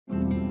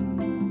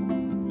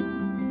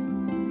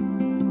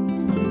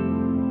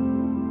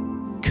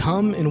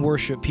Come and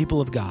worship,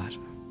 people of God.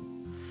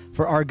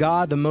 For our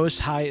God, the Most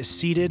High, is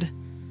seated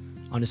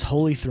on his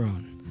holy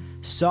throne,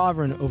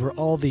 sovereign over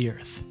all the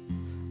earth.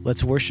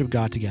 Let's worship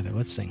God together.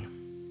 Let's sing.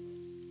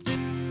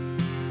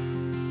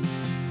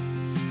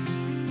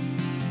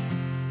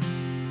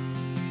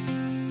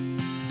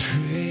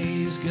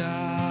 Praise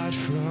God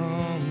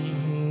from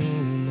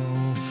whom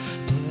all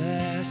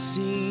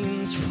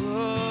blessings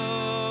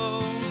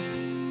flow.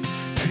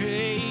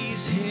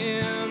 Praise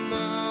him,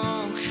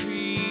 all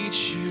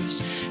creatures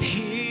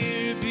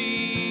here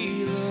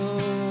below.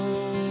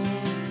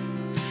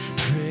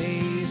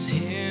 Praise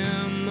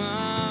him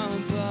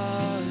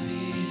above,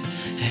 ye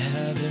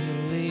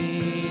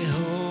heavenly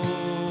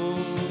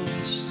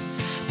host.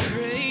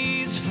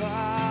 Praise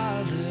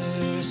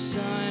Father,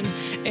 Son,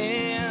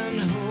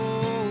 and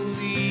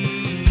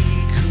Holy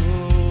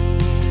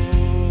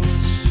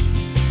Ghost.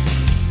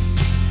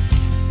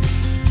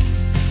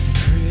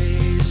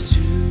 Praise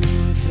to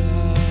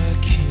the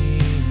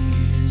King,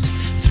 his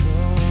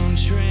throne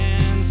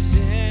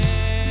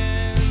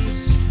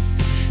transcends.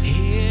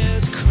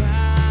 His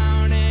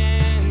crown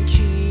and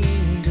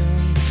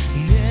kingdom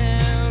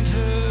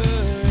never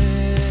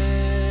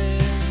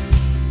end.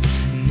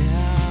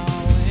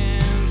 Now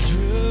and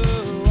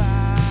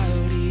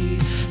throughout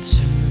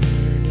eternity.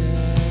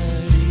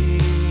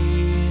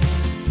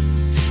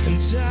 And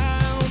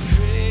I'll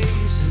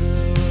praise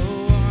the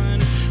one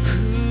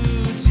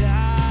who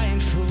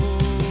died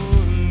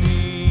for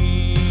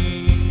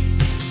me.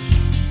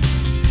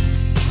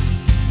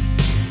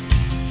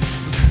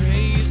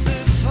 Praise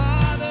the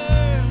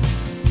Father,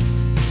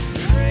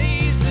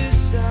 praise the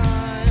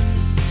Son,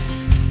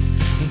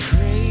 and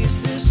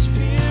praise the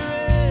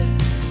Spirit,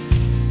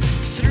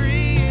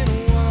 three in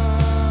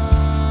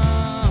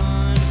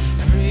one.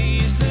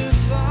 Praise the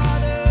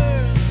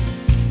Father,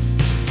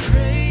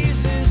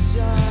 praise the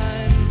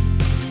Son,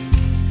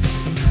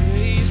 and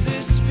praise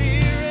the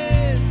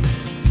Spirit,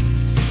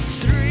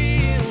 three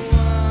in one.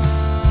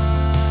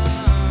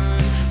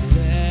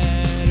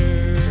 Let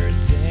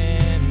earth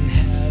and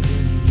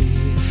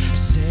heavenly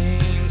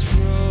saints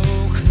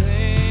proclaim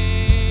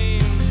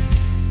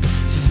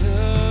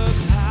the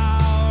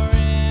power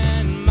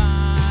and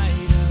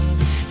might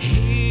of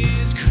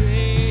his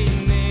great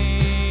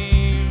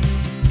name.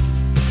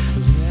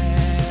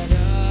 Let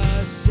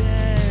us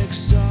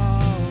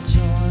exalt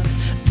on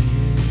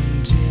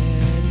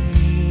bended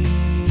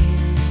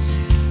knees.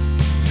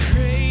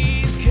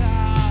 Praise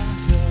God,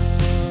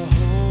 the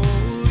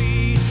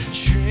Holy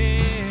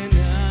Trinity.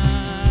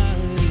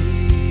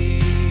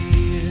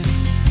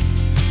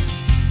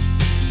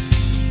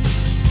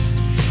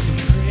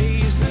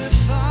 Praise the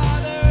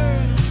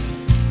Father,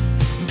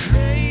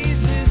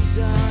 praise the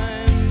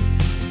Son,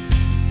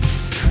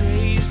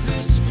 praise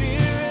the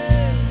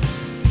Spirit,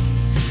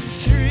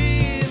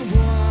 three in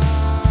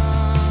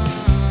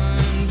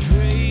one.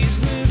 Praise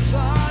the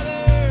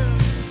Father,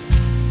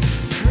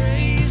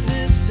 praise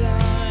the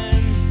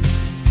Son,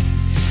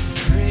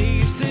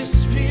 praise the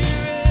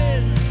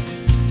Spirit,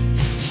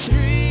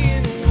 three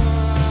in one.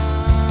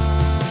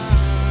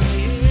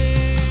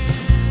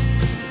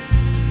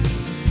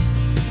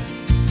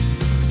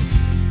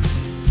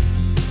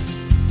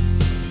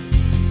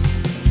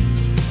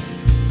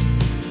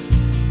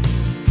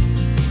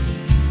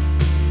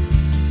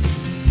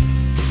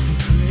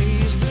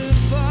 Praise the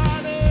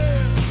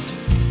Father,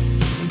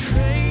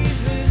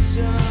 praise the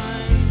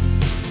Son,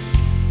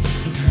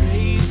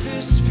 praise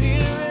the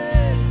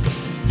Spirit,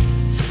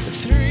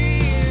 three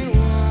in one.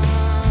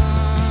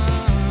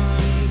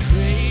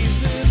 Praise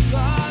the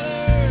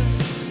Father,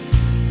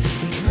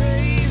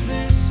 praise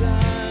the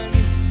Son,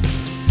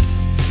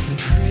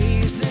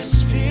 praise the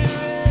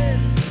Spirit,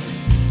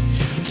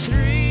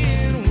 three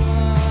in one.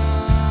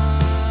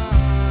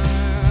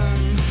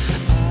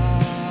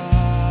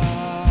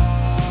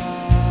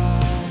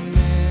 Amen.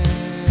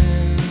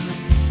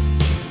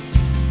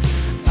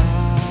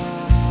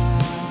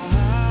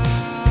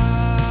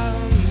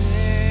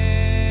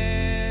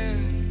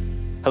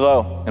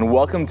 Hello, and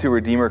welcome to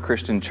Redeemer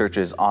Christian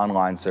Church's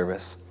online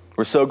service.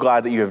 We're so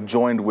glad that you have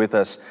joined with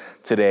us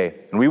today,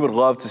 and we would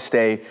love to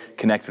stay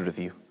connected with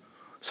you.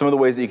 Some of the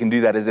ways that you can do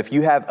that is if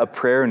you have a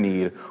prayer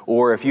need,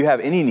 or if you have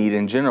any need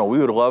in general, we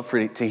would love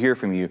to hear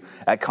from you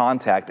at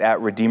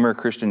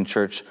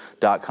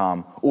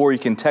contact@redeemerchristianchurch.com, or you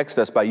can text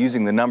us by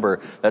using the number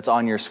that's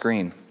on your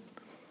screen.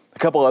 A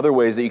couple other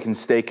ways that you can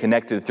stay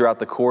connected throughout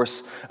the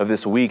course of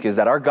this week is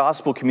that our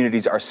gospel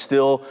communities are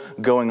still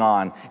going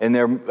on, and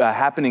they're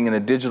happening in a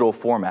digital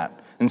format.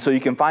 And so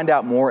you can find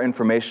out more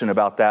information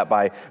about that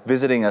by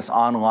visiting us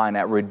online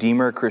at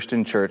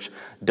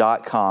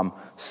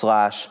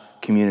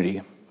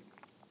redeemerchristianchurch.com/community.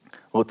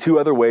 Well, two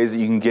other ways that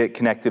you can get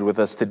connected with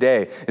us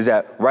today is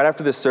that right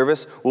after this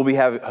service, we'll be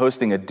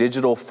hosting a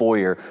digital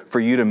foyer for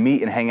you to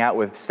meet and hang out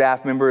with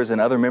staff members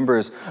and other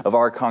members of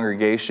our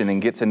congregation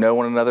and get to know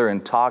one another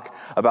and talk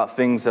about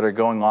things that are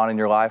going on in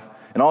your life.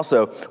 And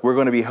also, we're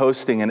going to be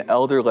hosting an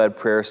elder-led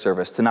prayer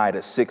service tonight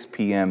at 6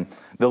 p.m.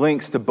 The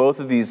links to both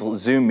of these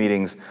Zoom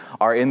meetings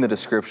are in the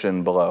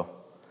description below.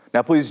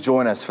 Now, please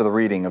join us for the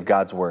reading of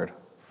God's Word.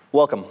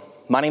 Welcome.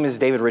 My name is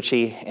David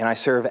Ritchie, and I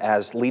serve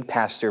as lead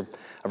pastor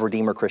of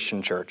Redeemer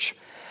Christian Church.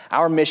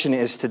 Our mission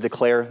is to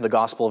declare the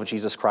gospel of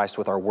Jesus Christ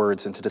with our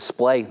words and to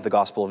display the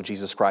gospel of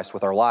Jesus Christ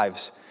with our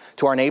lives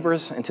to our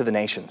neighbors and to the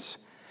nations.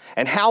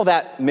 And how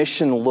that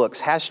mission looks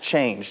has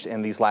changed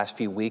in these last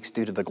few weeks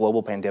due to the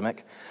global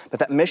pandemic,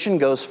 but that mission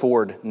goes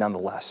forward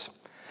nonetheless.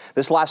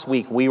 This last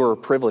week, we were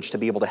privileged to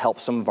be able to help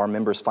some of our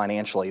members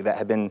financially that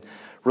had been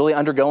really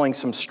undergoing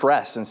some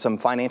stress and some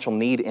financial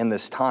need in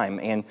this time.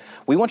 And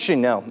we want you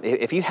to know,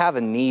 if you have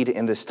a need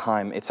in this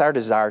time, it's our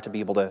desire to be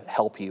able to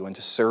help you and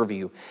to serve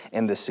you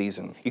in this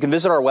season. You can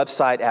visit our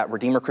website at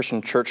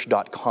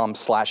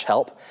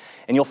redeemerchristianchurch.com/help,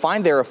 and you'll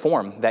find there a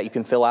form that you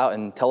can fill out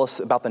and tell us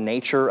about the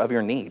nature of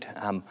your need.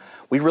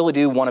 We really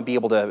do want to be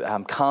able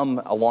to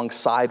come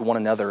alongside one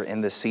another in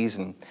this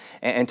season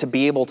and to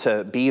be able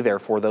to be there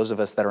for those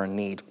of us that are in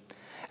need.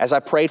 As I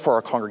prayed for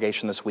our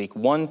congregation this week,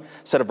 one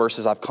set of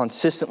verses I've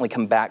consistently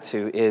come back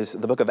to is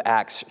the book of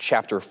Acts,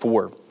 chapter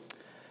 4.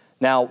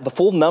 Now, the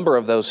full number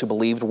of those who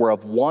believed were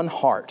of one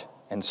heart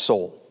and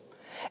soul.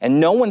 And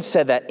no one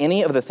said that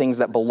any of the things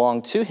that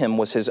belonged to him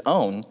was his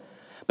own,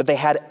 but they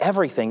had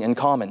everything in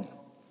common.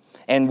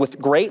 And with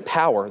great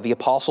power, the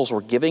apostles were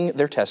giving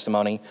their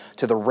testimony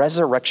to the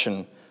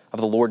resurrection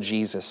of the Lord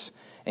Jesus,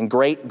 and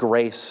great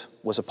grace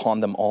was upon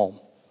them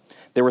all.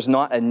 There was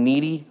not a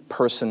needy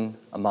person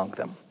among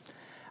them.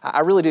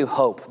 I really do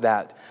hope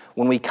that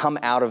when we come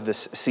out of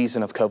this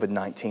season of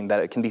COVID-19, that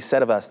it can be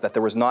said of us that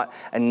there was not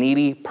a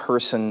needy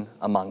person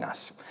among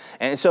us.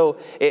 And so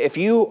if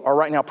you are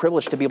right now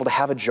privileged to be able to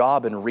have a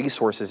job and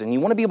resources and you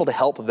want to be able to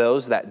help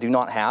those that do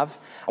not have,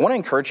 I want to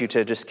encourage you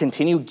to just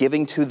continue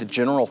giving to the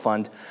general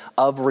fund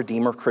of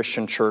Redeemer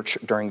Christian Church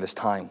during this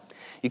time.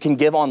 You can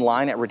give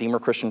online at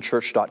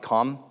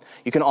redeemerchristianchurch.com.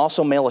 You can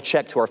also mail a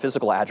check to our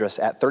physical address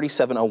at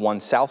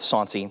 3701 South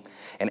Soncy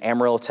in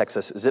Amarillo,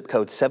 Texas, zip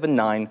code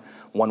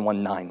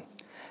 79119.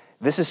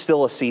 This is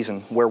still a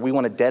season where we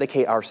want to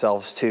dedicate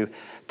ourselves to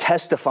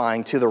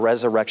testifying to the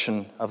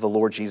resurrection of the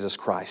Lord Jesus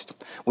Christ.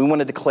 We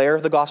want to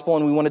declare the gospel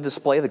and we want to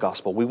display the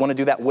gospel. We want to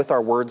do that with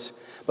our words,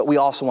 but we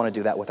also want to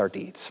do that with our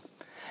deeds.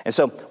 And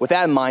so with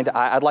that in mind,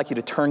 I'd like you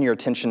to turn your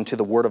attention to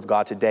the Word of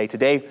God today.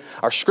 Today,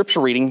 our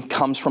scripture reading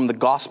comes from the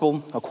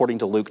Gospel according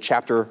to Luke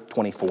chapter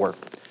 24.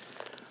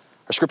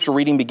 Our scripture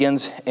reading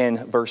begins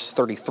in verse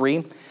 33,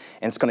 and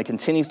it's going to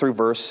continue through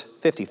verse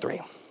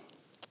 53.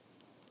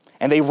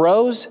 And they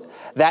rose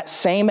that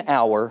same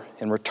hour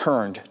and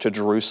returned to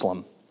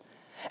Jerusalem.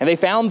 And they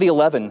found the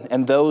 11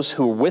 and those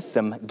who were with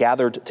them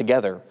gathered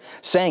together,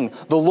 saying,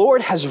 "The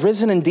Lord has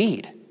risen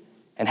indeed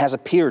and has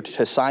appeared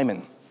to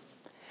Simon."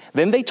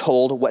 Then they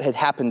told what had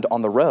happened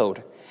on the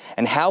road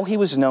and how he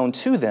was known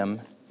to them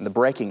in the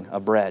breaking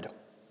of bread.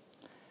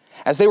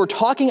 As they were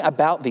talking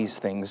about these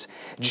things,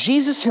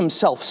 Jesus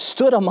himself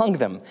stood among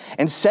them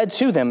and said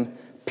to them,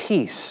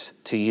 "Peace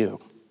to you."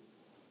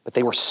 But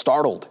they were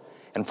startled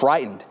and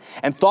frightened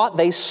and thought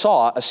they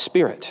saw a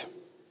spirit.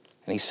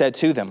 And he said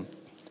to them,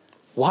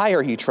 "Why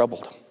are you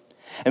troubled?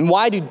 And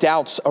why do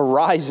doubts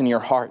arise in your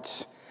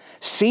hearts?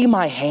 See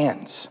my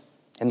hands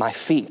and my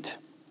feet,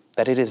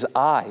 that it is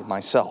I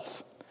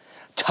myself.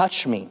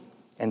 Touch me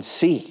and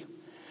see.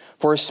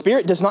 For a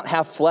spirit does not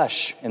have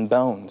flesh and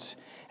bones,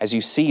 as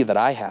you see that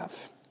I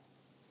have."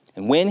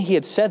 And when he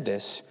had said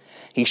this,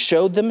 he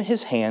showed them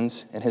his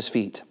hands and his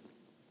feet.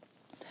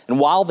 And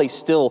while they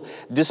still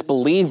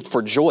disbelieved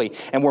for joy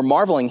and were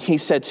marveling, he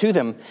said to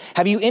them,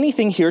 "Have you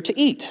anything here to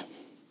eat?"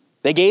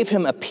 They gave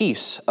him a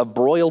piece of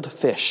broiled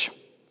fish,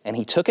 and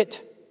he took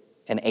it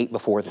and ate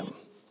before them.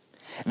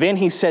 Then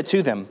he said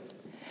to them,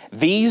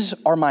 "These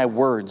are my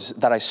words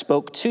that I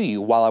spoke to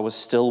you while I was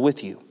still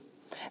with you,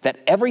 that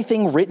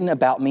everything written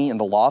about me in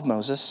the law of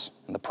Moses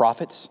and the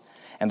prophets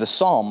and the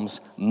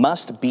Psalms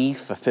must be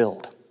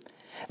fulfilled."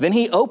 Then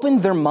he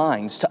opened their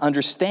minds to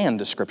understand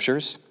the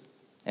scriptures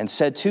and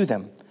said to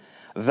them,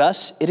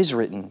 "Thus it is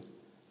written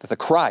that the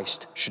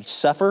Christ should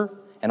suffer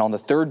and on the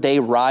third day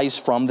rise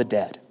from the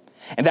dead,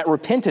 and that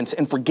repentance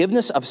and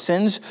forgiveness of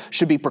sins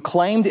should be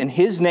proclaimed in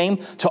his name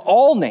to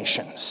all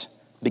nations,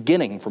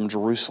 beginning from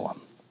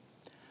Jerusalem.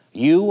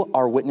 You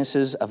are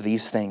witnesses of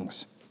these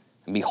things.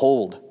 And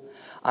behold,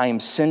 I am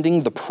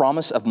sending the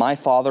promise of my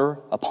Father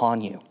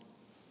upon you.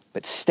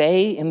 But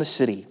stay in the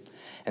city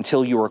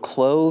until you are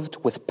clothed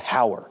with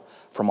power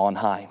from on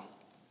high."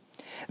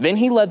 Then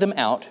he led them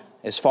out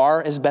as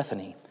far as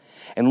Bethany,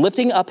 and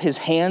lifting up his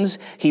hands,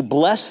 he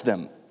blessed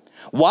them.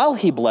 While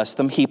he blessed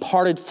them, he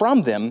parted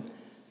from them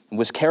and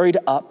was carried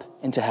up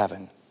into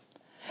heaven.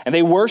 And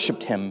they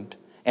worshiped him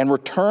and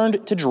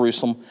returned to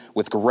Jerusalem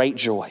with great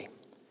joy,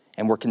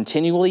 and were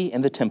continually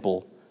in the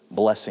temple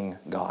blessing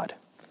God.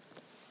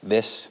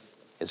 This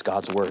is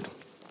God's word.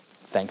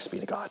 Thanks be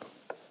to God.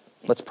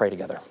 Let's pray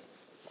together.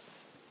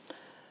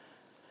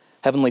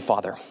 Heavenly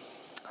Father,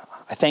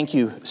 I thank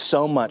you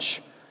so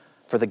much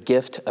for the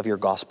gift of your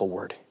gospel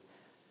word.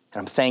 And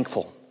I'm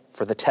thankful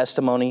for the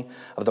testimony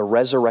of the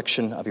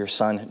resurrection of your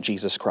Son,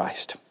 Jesus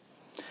Christ.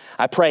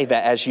 I pray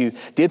that as you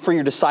did for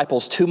your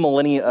disciples 2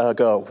 millennia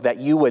ago, that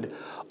you would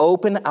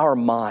open our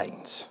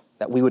minds,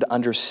 that we would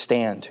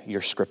understand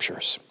your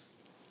scriptures.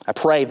 I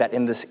pray that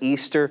in this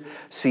Easter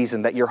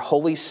season that your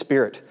Holy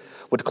Spirit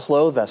would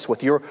clothe us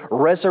with your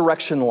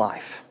resurrection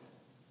life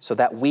so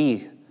that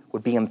we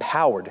would be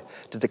empowered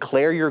to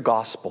declare your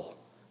gospel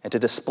and to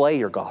display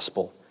your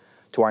gospel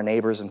to our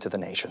neighbors and to the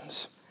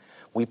nations.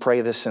 We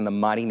pray this in the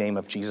mighty name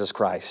of Jesus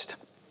Christ.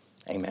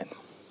 Amen.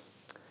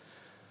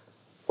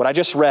 What I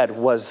just read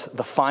was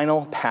the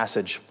final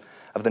passage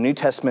of the New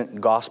Testament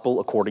Gospel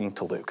according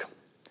to Luke.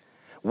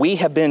 We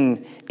have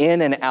been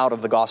in and out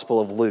of the Gospel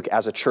of Luke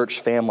as a church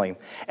family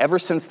ever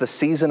since the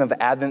season of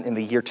Advent in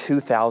the year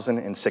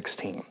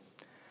 2016.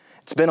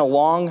 It's been a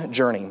long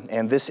journey,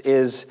 and this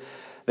is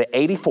the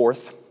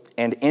 84th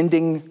and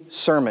ending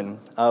sermon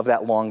of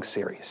that long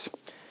series.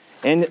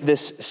 In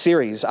this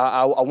series,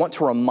 I want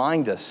to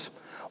remind us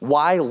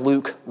why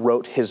Luke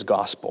wrote his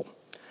gospel.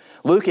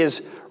 Luke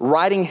is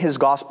writing his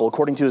gospel,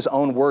 according to his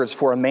own words,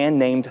 for a man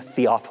named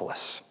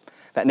Theophilus.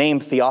 That name,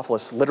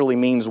 Theophilus, literally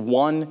means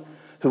one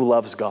who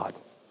loves God.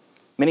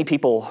 Many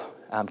people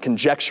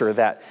conjecture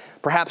that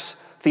perhaps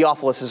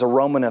Theophilus is a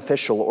Roman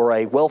official or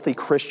a wealthy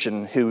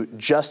Christian who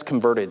just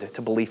converted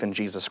to belief in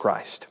Jesus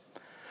Christ.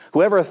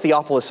 Whoever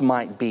Theophilus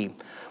might be,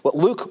 what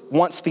Luke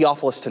wants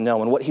Theophilus to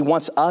know and what he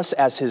wants us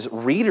as his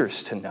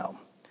readers to know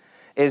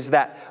is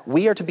that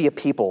we are to be a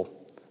people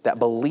that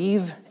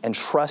believe and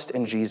trust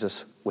in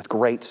Jesus with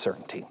great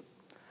certainty.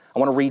 I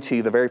want to read to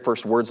you the very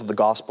first words of the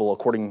gospel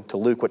according to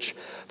Luke, which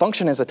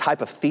function as a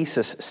type of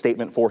thesis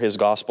statement for his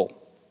gospel.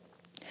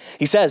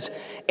 He says,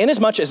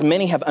 "Inasmuch as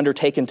many have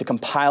undertaken to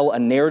compile a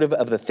narrative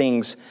of the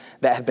things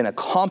that have been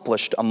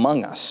accomplished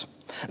among us,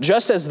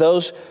 just as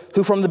those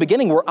who from the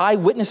beginning were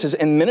eyewitnesses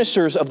and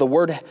ministers of the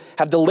word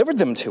have delivered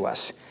them to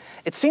us,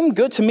 it seemed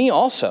good to me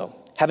also,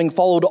 having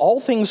followed all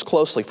things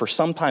closely for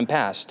some time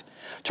past,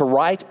 to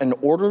write an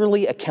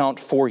orderly account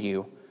for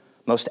you,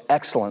 most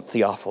excellent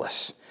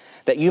Theophilus,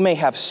 that you may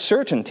have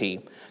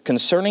certainty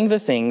concerning the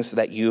things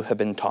that you have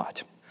been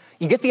taught."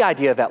 You get the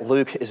idea that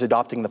Luke is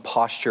adopting the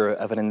posture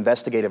of an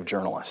investigative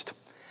journalist.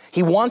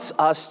 He wants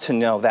us to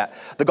know that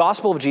the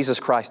gospel of Jesus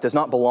Christ does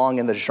not belong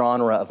in the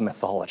genre of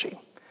mythology.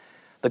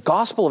 The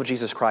gospel of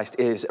Jesus Christ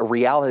is a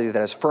reality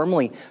that is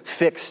firmly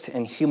fixed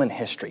in human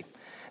history.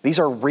 These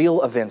are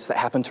real events that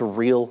happen to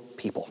real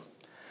people.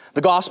 The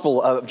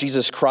gospel of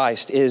Jesus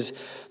Christ is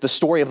the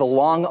story of the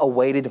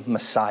long-awaited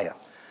Messiah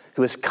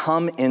who has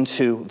come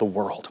into the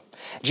world.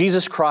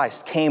 Jesus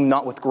Christ came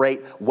not with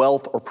great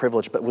wealth or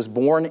privilege, but was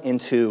born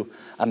into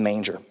a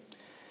manger.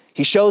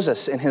 He shows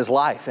us in his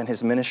life and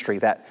his ministry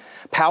that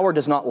power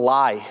does not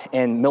lie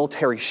in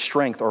military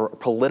strength or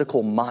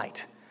political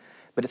might,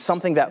 but it's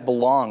something that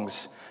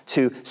belongs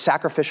to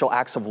sacrificial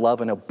acts of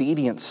love and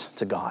obedience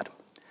to God.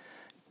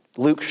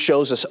 Luke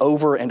shows us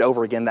over and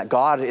over again that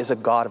God is a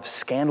God of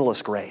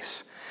scandalous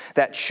grace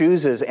that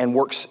chooses and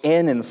works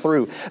in and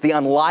through the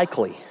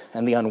unlikely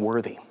and the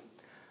unworthy.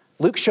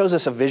 Luke shows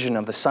us a vision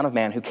of the Son of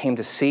Man who came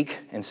to seek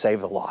and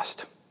save the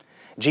lost.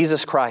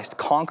 Jesus Christ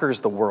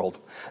conquers the world,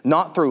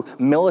 not through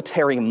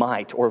military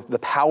might or the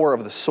power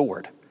of the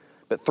sword,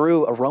 but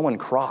through a Roman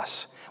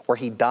cross where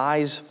he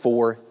dies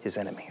for his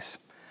enemies.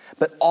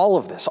 But all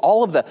of this,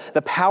 all of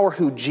the power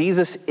who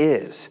Jesus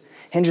is,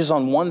 hinges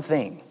on one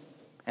thing,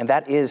 and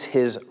that is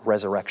his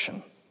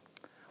resurrection.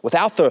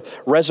 Without the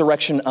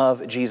resurrection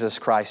of Jesus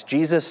Christ,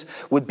 Jesus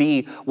would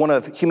be one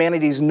of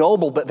humanity's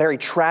noble but very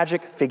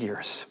tragic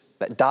figures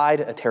that died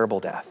a terrible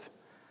death.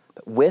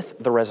 But with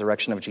the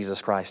resurrection of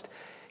Jesus Christ,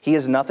 he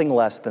is nothing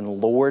less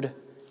than Lord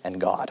and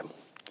God.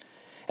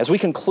 As we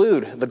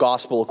conclude the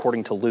gospel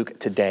according to Luke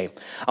today,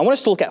 I want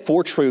us to look at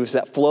 4 truths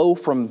that flow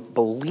from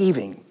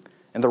believing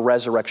in the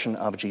resurrection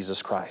of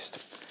Jesus Christ.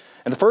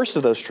 And the first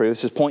of those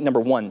truths is point number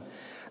 1,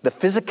 the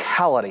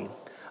physicality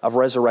of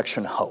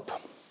resurrection hope.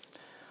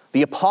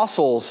 The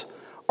apostles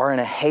are in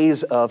a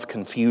haze of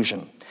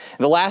confusion.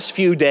 In the last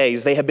few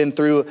days, they have been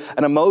through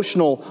an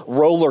emotional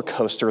roller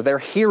coaster. Their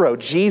hero,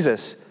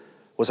 Jesus,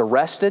 was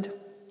arrested,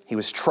 he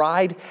was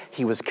tried,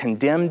 he was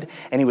condemned,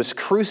 and he was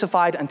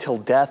crucified until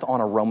death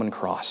on a Roman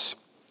cross.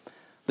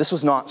 This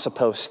was not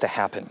supposed to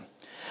happen.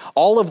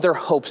 All of their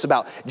hopes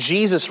about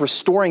Jesus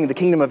restoring the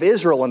kingdom of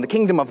Israel and the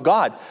kingdom of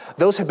God,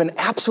 those have been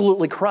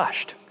absolutely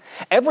crushed.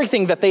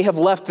 Everything that they have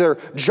left their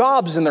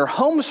jobs and their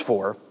homes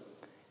for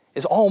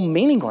is all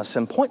meaningless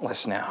and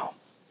pointless now.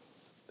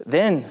 But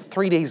then,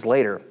 3 days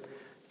later,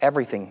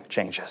 everything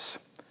changes.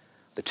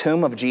 The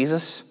tomb of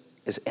Jesus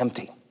is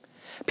empty.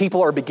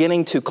 People are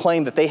beginning to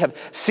claim that they have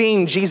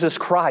seen Jesus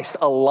Christ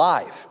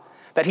alive,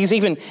 that he's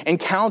even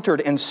encountered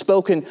and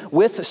spoken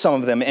with some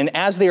of them. And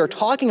as they are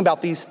talking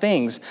about these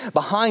things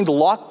behind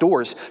locked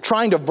doors,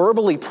 trying to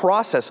verbally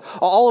process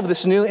all of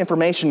this new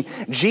information,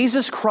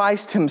 Jesus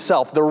Christ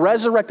himself, the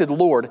resurrected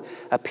Lord,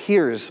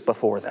 appears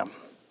before them.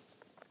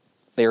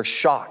 They are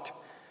shocked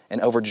and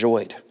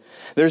overjoyed.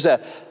 There's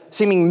a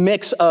seeming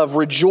mix of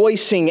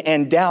rejoicing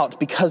and doubt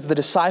because the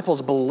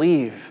disciples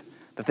believe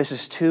that this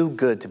is too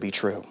good to be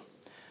true.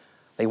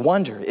 They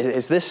wonder,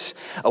 is this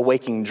a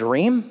waking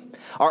dream?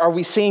 Are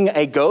we seeing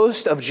a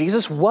ghost of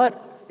Jesus?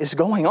 What is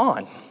going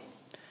on?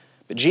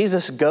 But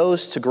Jesus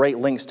goes to great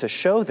lengths to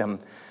show them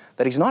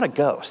that he's not a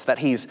ghost, that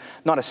he's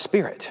not a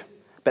spirit,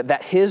 but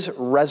that his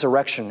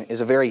resurrection is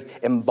a very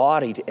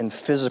embodied and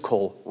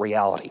physical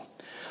reality.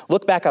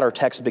 Look back at our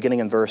text beginning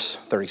in verse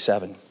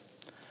 37.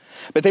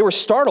 But they were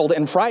startled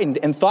and frightened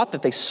and thought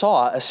that they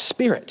saw a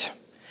spirit.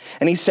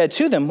 And he said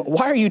to them,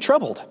 "Why are you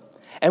troubled?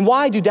 And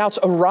why do doubts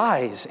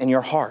arise in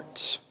your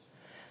hearts?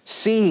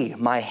 See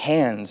my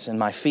hands and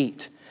my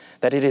feet,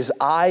 that it is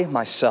I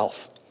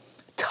myself.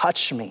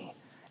 Touch me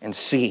and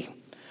see.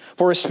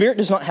 For a spirit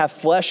does not have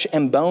flesh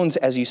and bones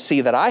as you see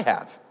that I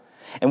have."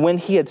 And when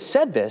he had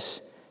said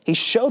this, he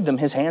showed them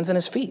his hands and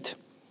his feet.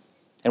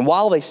 And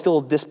while they still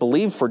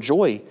disbelieved for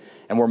joy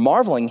and were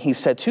marveling, he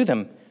said to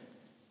them,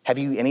 "Have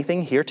you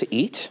anything here to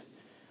eat?"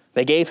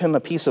 They gave him a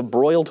piece of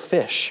broiled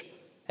fish,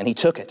 and he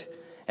took it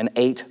and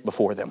ate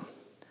before them.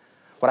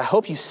 What I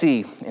hope you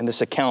see in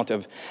this account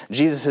of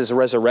Jesus'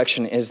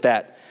 resurrection is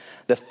that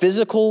the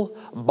physical,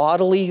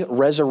 bodily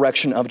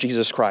resurrection of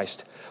Jesus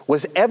Christ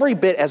was every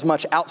bit as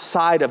much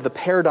outside of the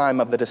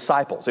paradigm of the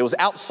disciples. It was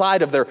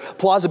outside of their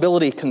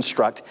plausibility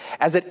construct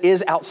as it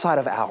is outside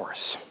of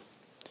ours.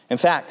 In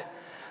fact,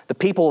 the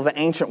people of the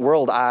ancient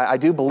world, I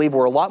do believe,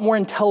 were a lot more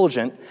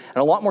intelligent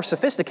and a lot more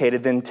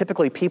sophisticated than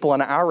typically people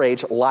in our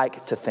age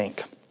like to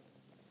think.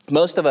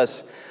 Most of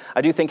us,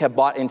 I do think, have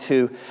bought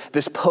into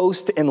this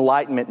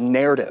post-Enlightenment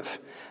narrative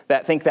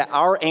that think that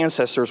our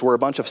ancestors were a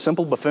bunch of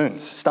simple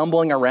buffoons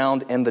stumbling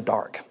around in the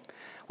dark.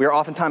 We are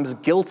oftentimes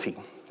guilty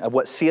of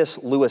what C.S.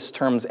 Lewis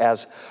terms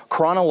as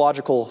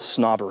chronological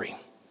snobbery.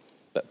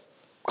 But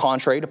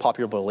contrary to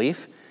popular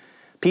belief,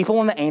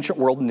 people in the ancient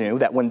world knew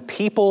that when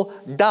people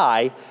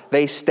die,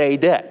 they stay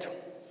dead.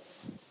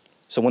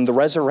 So when the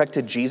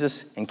resurrected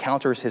Jesus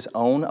encounters his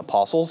own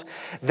apostles,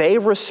 they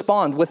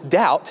respond with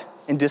doubt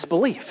and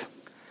disbelief.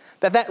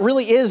 That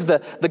really is the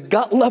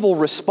gut level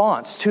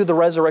response to the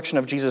resurrection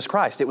of Jesus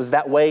Christ. It was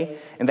that way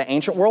in the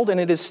ancient world, and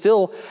it is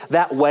still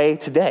that way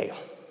today.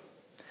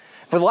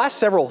 For the last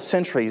several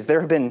centuries, there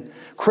have been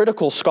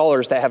critical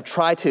scholars that have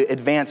tried to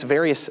advance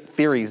various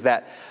theories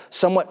that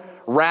somewhat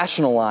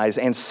rationalize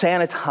and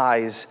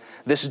sanitize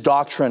this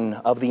doctrine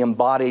of the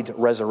embodied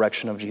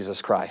resurrection of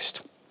Jesus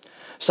Christ.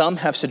 Some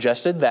have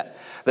suggested that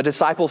the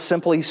disciples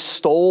simply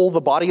stole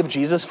the body of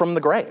Jesus from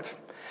the grave,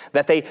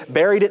 that they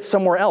buried it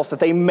somewhere else, that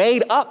they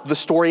made up the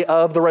story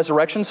of the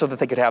resurrection so that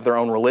they could have their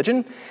own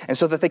religion and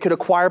so that they could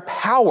acquire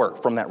power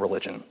from that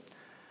religion.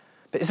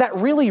 But is that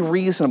really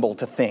reasonable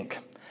to think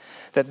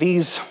that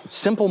these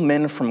simple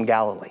men from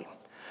Galilee,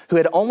 who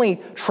had only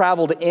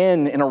traveled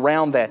in and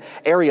around the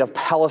area of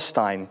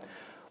Palestine,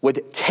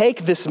 would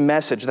take this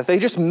message that they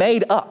just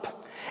made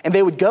up and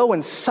they would go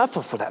and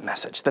suffer for that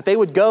message, that they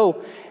would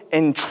go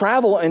and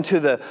travel into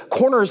the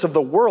corners of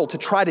the world to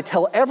try to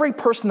tell every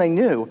person they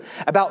knew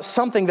about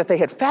something that they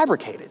had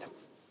fabricated?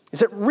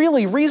 Is it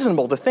really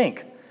reasonable to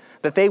think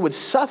that they would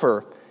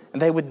suffer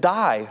and they would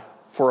die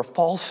for a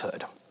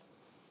falsehood?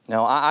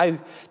 Now, I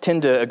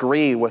tend to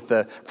agree with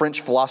the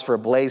French philosopher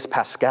Blaise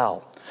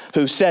Pascal,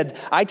 who said,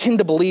 "I tend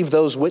to believe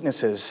those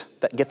witnesses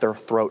that get their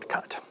throat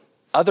cut."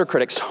 Other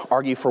critics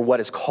argue for what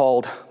is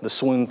called the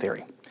swoon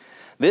theory.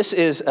 This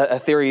is a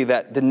theory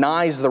that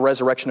denies the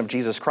resurrection of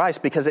Jesus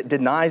Christ because it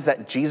denies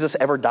that Jesus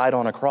ever died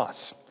on a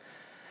cross.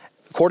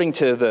 According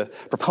to the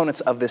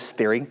proponents of this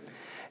theory,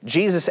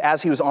 Jesus,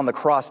 as he was on the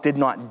cross, did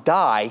not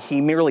die.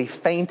 He merely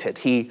fainted.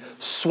 He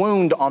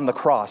swooned on the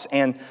cross.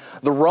 And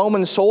the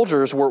Roman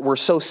soldiers were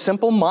so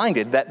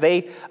simple-minded that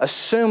they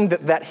assumed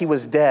that he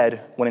was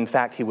dead when in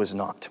fact he was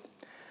not.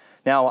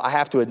 Now, I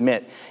have to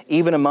admit,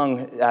 even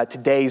among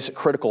today's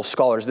critical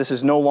scholars, this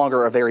is no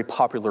longer a very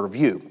popular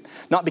view.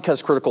 Not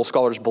because critical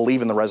scholars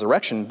believe in the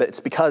resurrection, but it's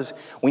because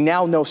we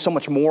now know so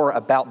much more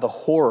about the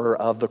horror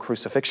of the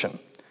crucifixion.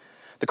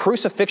 The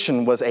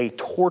crucifixion was a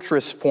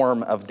torturous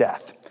form of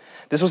death.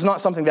 This was not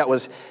something that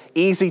was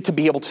easy to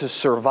be able to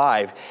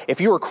survive.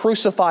 If you were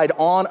crucified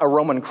on a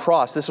Roman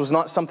cross, this was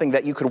not something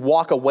that you could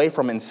walk away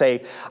from and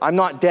say, "I'm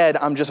not dead,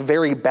 I'm just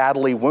very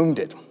badly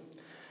wounded."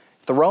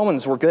 If the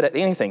Romans were good at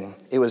anything,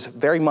 it was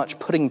very much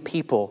putting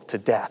people to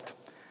death.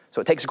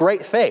 So it takes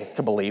great faith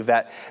to believe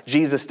that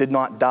Jesus did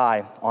not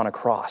die on a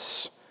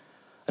cross.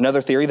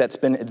 Another theory that's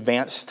been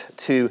advanced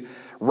to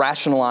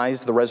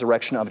rationalize the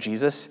resurrection of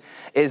Jesus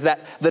is that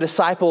the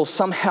disciples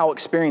somehow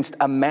experienced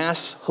a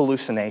mass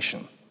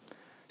hallucination.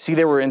 See,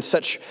 they were in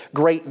such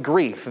great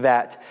grief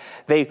that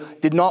they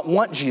did not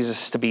want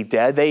Jesus to be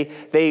dead.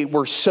 They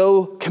were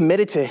so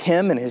committed to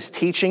him and his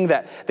teaching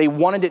that they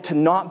wanted it to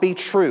not be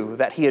true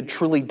that he had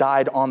truly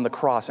died on the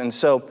cross. And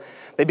so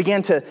they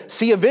began to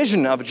see a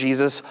vision of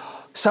Jesus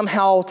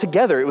somehow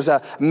together. It was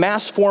a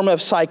mass form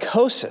of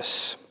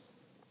psychosis.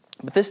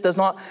 But this does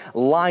not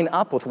line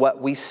up with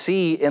what we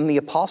see in the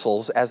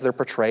apostles as they're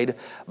portrayed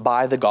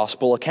by the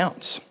gospel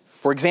accounts.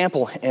 For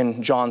example,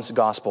 in John's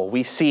gospel,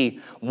 we see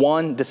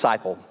one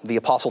disciple, the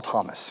apostle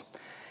Thomas.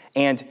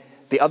 And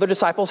the other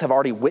disciples have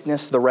already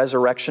witnessed the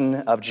resurrection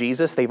of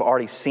Jesus. They've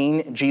already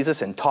seen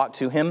Jesus and talked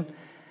to him.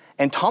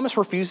 And Thomas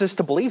refuses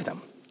to believe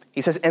them.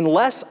 He says,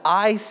 "Unless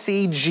I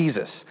see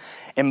Jesus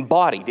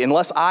embodied,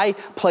 unless I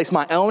place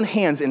my own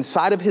hands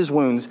inside of his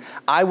wounds,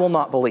 I will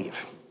not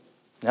believe."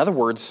 In other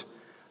words,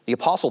 The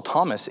Apostle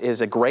Thomas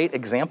is a great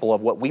example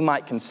of what we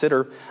might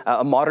consider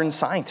a modern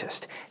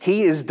scientist.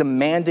 He is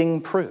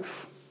demanding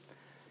proof.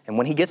 And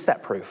when he gets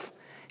that proof,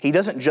 he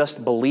doesn't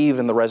just believe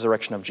in the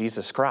resurrection of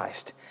Jesus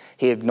Christ.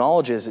 He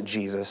acknowledges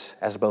Jesus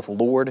as both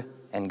Lord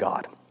and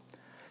God.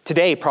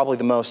 Today, probably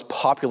the most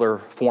popular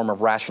form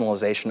of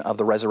rationalization of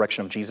the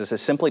resurrection of Jesus is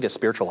simply to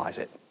spiritualize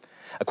it.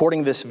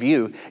 According to this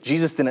view,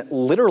 Jesus didn't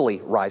literally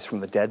rise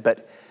from the dead,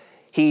 but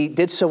he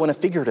did so in a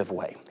figurative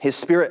way. His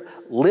spirit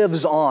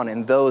lives on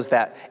in those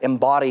that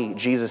embody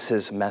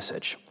Jesus'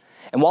 message.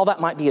 And while that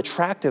might be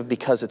attractive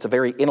because it's a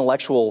very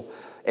intellectual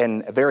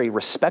and a very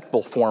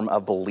respectable form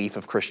of belief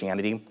of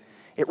Christianity,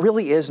 it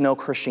really is no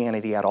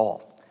Christianity at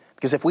all.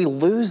 Because if we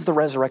lose the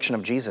resurrection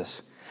of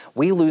Jesus,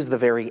 we lose the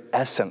very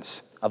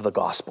essence of the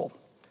gospel.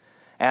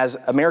 As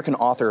American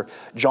author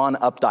John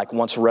Updike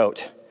once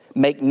wrote,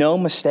 "Make no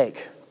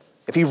mistake,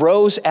 if he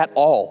rose at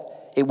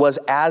all, it was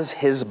as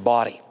his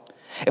body.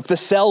 If the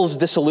cell's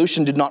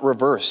dissolution did not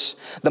reverse,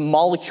 the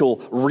molecule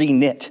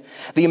reknit,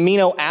 the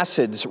amino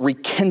acids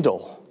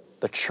rekindle,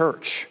 the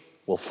church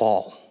will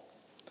fall."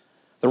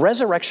 The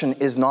resurrection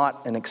is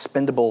not an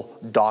expendable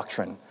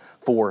doctrine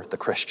for the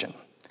Christian.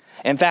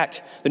 In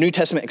fact, the New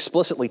Testament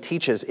explicitly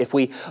teaches if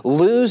we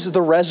lose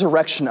the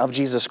resurrection of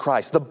Jesus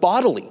Christ, the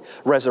bodily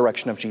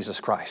resurrection of Jesus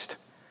Christ,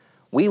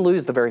 we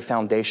lose the very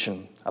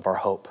foundation of our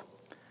hope.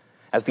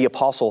 As the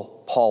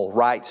Apostle Paul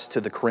writes to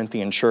the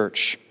Corinthian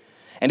church,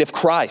 "And if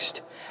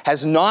Christ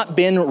has not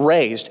been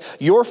raised,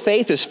 your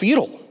faith is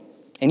futile,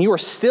 and you are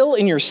still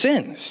in your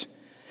sins.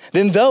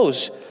 Then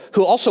those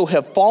who also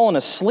have fallen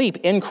asleep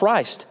in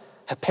Christ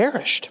have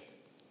perished.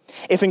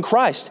 If in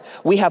Christ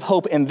we have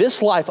hope in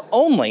this life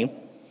only,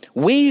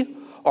 we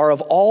are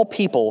of all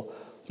people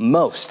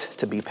most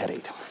to be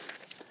pitied."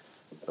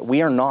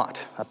 We are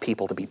not a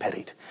people to be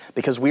pitied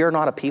because we are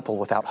not a people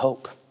without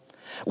hope.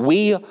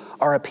 We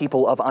are a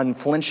people of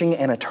unflinching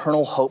and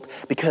eternal hope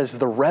because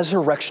the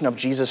resurrection of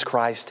Jesus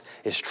Christ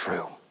is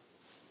true.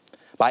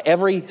 By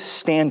every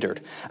standard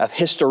of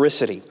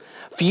historicity,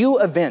 few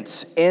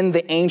events in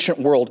the ancient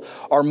world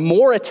are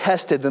more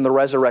attested than the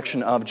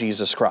resurrection of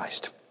Jesus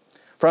Christ.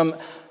 From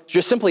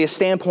just simply a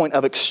standpoint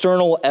of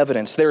external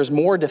evidence, there is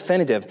more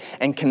definitive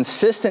and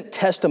consistent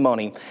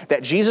testimony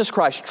that Jesus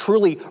Christ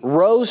truly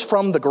rose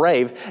from the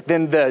grave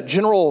than the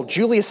General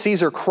Julius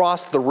Caesar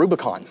crossed the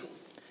Rubicon.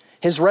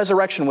 His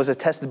resurrection was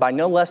attested by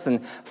no less than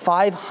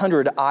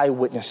 500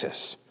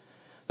 eyewitnesses.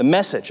 The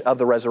message of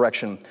the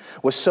resurrection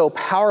was so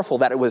powerful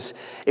that it was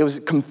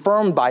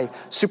confirmed by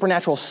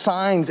supernatural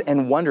signs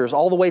and wonders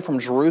all the way from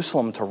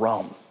Jerusalem to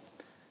Rome.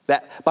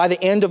 That by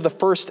the end of the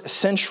first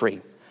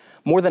century,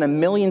 more than 1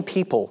 million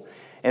people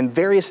in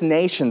various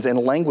nations and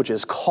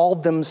languages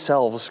called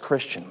themselves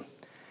Christian.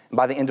 And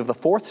by the end of the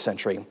 4th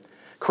century,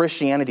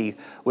 Christianity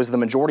was the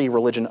majority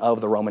religion of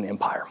the Roman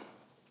Empire.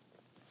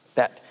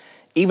 That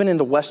even in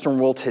the Western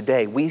world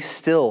today, we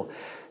still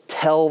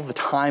tell the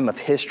time of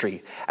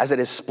history as it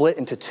is split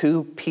into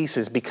two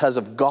pieces because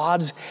of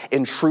God's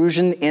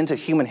intrusion into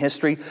human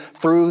history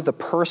through the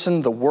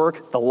person, the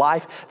work, the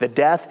life, the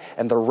death,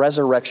 and the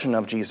resurrection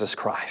of Jesus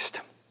Christ.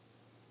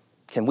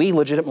 Can we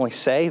legitimately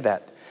say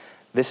that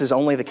this is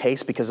only the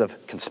case because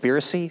of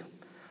conspiracy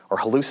or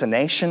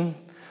hallucination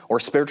or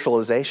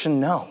spiritualization?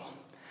 No.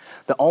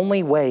 The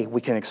only way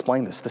we can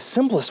explain this, the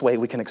simplest way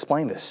we can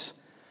explain this,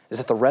 is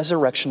that the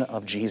resurrection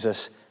of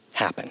Jesus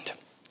happened.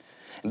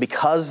 And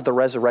because the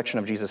resurrection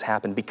of Jesus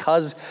happened,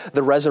 because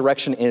the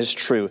resurrection is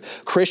true,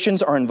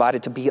 Christians are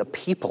invited to be a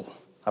people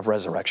of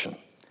resurrection.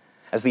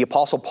 As the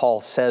Apostle Paul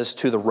says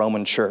to the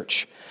Roman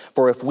church,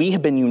 "For if we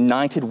have been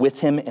united with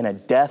him in a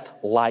death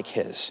like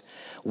his,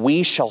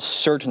 we shall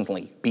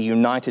certainly be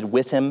united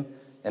with him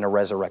in a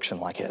resurrection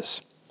like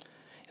his."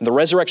 In the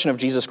resurrection of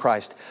Jesus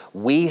Christ,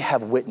 we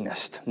have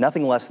witnessed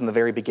nothing less than the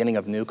very beginning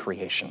of new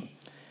creation.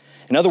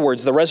 In other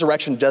words, the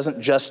resurrection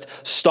doesn't just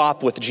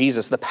stop with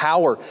Jesus. The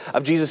power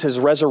of Jesus'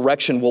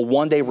 resurrection will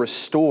one day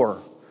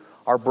restore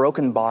our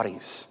broken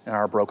bodies and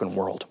our broken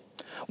world.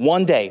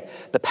 One day,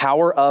 the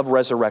power of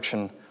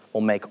resurrection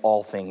will make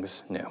all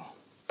things new.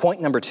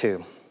 Point number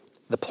 2,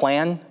 the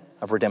plan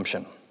of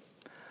redemption.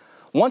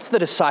 Once the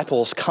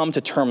disciples come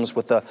to terms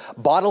with the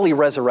bodily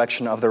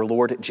resurrection of their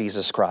Lord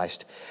Jesus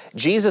Christ,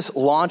 Jesus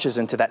launches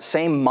into that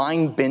same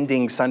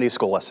mind-bending Sunday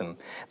school lesson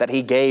that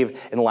he gave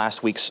in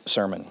last week's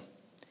sermon.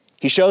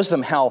 He shows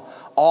them how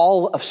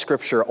all of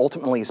Scripture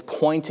ultimately is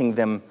pointing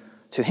them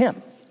to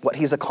him, what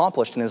he's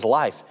accomplished in his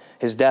life,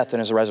 his death, and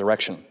his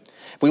resurrection.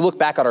 If we look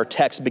back at our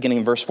text beginning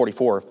in verse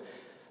 44,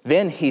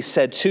 "Then he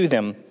said to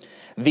them,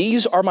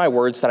 'These are my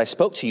words that I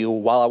spoke to you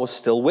while I was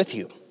still with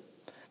you,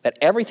 that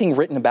everything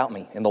written about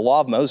me in the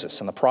law of Moses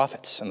and the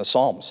prophets and the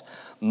Psalms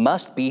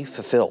must be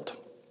fulfilled.'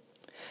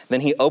 Then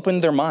he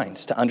opened their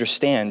minds to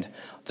understand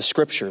the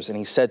Scriptures, and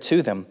he said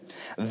to them,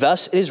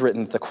 'Thus it is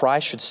written that the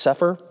Christ should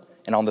suffer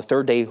and on the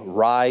third day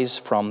rise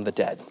from the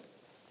dead.'"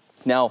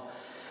 Now,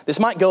 this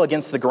might go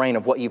against the grain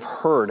of what you've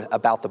heard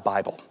about the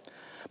Bible,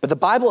 but the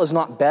Bible is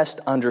not best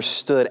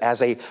understood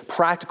as a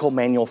practical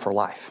manual for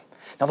life.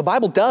 Now, the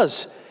Bible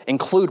does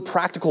include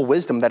practical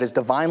wisdom that is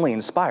divinely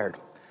inspired,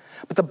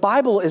 But the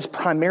Bible is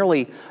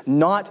primarily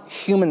not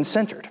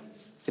human-centered.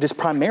 It is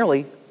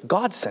primarily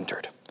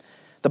God-centered.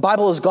 The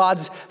Bible is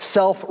God's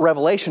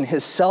self-revelation,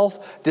 his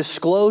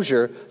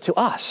self-disclosure to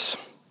us.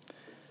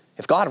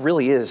 If God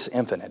really is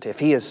infinite, if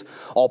he is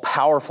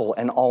all-powerful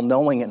and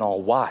all-knowing and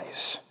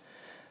all-wise,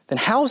 then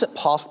how is it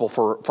possible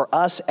for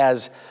us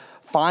as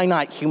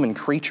finite human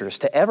creatures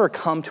to ever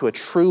come to a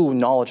true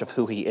knowledge of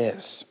who he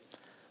is?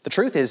 The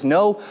truth is,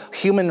 no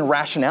human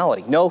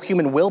rationality, no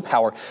human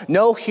willpower,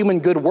 no human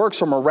good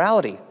works or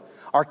morality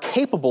are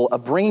capable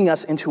of bringing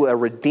us into a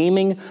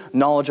redeeming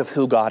knowledge of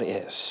who God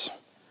is.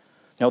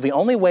 No, the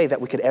only way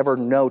that we could ever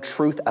know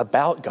truth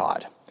about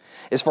God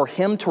is for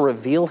him to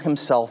reveal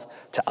himself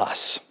to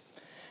us.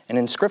 And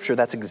in Scripture,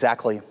 that's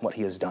exactly what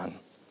he has done.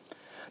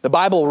 The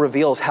Bible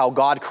reveals how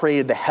God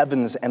created the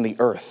heavens and the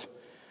earth,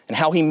 and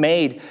how he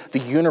made the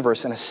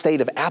universe in a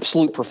state of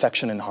absolute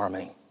perfection and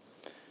harmony.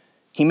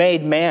 He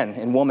made man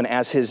and woman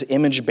as his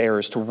image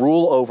bearers to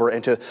rule over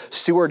and to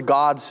steward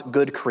God's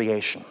good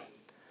creation.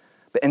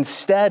 But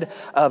instead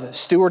of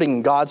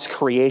stewarding God's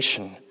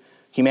creation,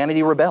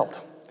 humanity rebelled.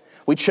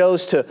 We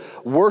chose to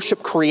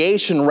worship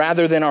creation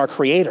rather than our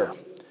Creator.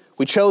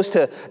 We chose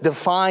to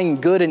define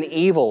good and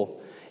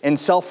evil in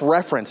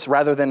self-reference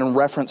rather than in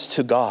reference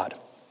to God.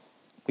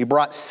 We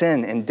brought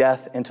sin and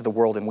death into the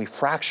world, and we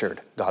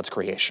fractured God's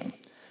creation.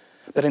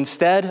 But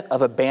instead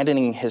of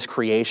abandoning his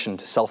creation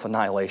to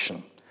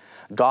self-annihilation,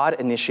 God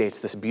initiates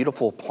this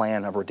beautiful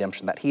plan of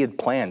redemption that he had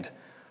planned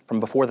from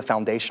before the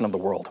foundation of the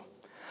world.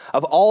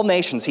 Of all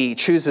nations, he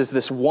chooses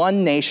this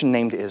one nation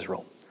named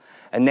Israel,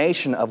 a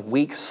nation of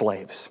weak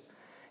slaves,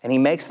 and he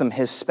makes them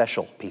his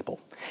special people.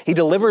 He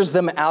delivers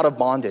them out of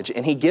bondage,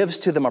 and he gives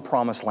to them a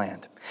promised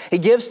land. He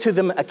gives to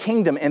them a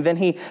kingdom, and then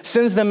he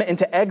sends them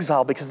into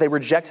exile because they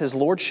reject his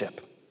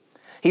lordship.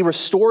 He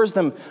restores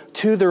them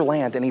to their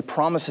land, and he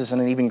promises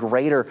an even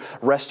greater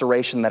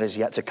restoration that is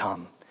yet to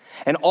come.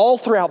 And all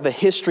throughout the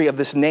history of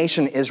this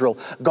nation, Israel,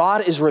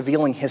 God is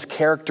revealing his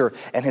character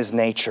and his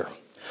nature.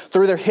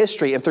 Through their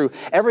history and through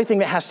everything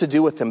that has to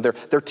do with them,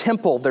 their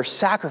temple, their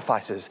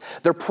sacrifices,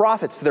 their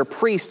prophets, their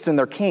priests, and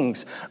their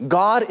kings,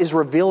 God is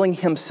revealing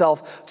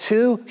himself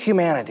to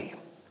humanity.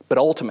 But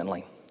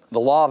ultimately, the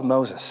law of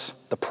Moses,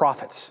 the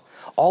prophets,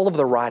 all of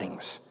the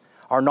writings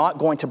are not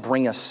going to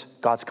bring us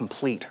God's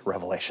complete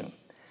revelation.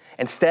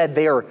 Instead,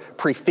 they are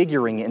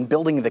prefiguring and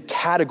building the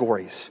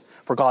categories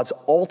for God's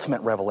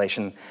ultimate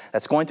revelation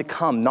that's going to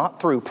come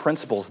not through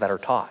principles that are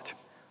taught,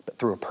 but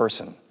through a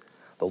person,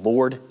 the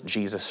Lord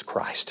Jesus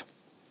Christ.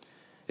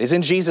 It is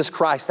in Jesus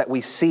Christ that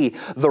we see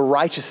the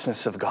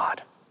righteousness of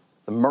God,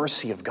 the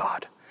mercy of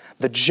God,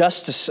 the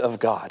justice of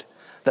God,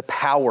 the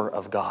power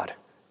of God,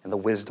 and the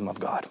wisdom of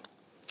God.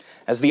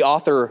 As the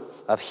author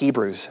of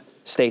Hebrews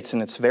states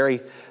in its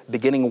very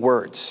beginning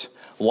words,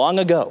 long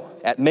ago,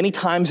 at many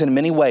times and in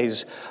many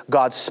ways,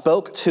 God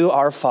spoke to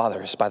our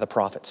fathers by the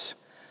prophets.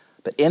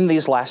 But in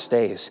these last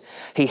days,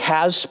 he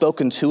has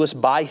spoken to us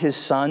by his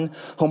Son,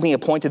 whom he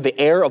appointed the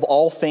heir of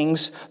all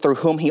things, through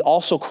whom he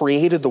also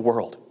created the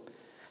world.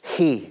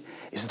 He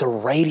is the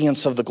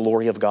radiance of the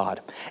glory of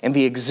God and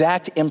the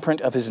exact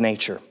imprint of his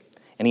nature,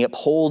 and he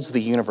upholds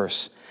the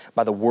universe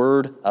by the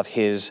word of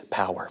his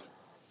power.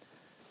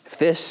 If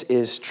this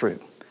is true,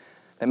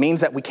 that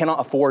means that we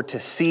cannot afford to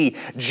see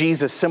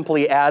Jesus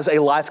simply as a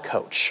life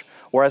coach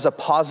or as a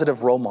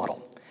positive role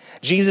model.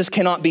 Jesus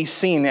cannot be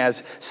seen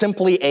as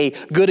simply a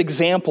good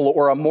example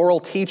or a moral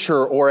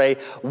teacher or a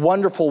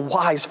wonderful,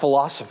 wise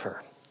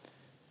philosopher.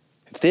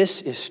 If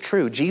this is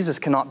true, Jesus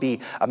cannot be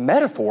a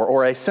metaphor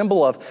or a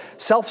symbol of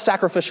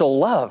self-sacrificial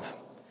love.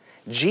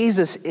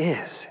 Jesus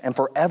is and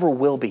forever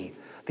will be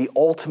the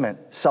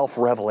ultimate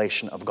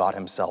self-revelation of God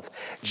himself.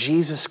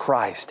 Jesus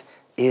Christ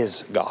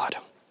is God.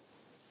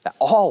 That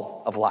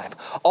all of life,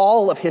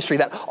 all of history,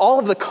 that all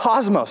of the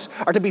cosmos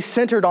are to be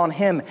centered on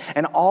him,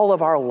 and all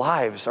of our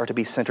lives are to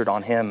be centered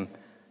on him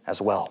as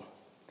well.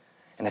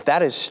 And if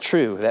that is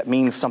true, that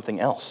means something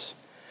else.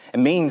 It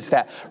means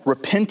that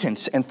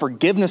repentance and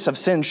forgiveness of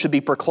sins should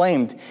be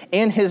proclaimed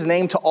in his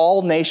name to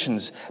all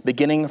nations,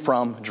 beginning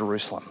from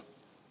Jerusalem.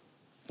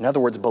 In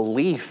other words,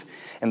 belief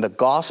in the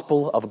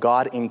gospel of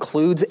God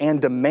includes and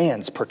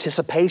demands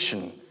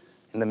participation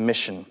in the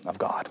mission of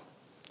God.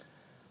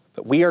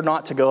 But we are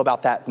not to go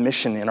about that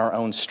mission in our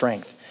own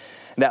strength.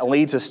 And that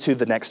leads us to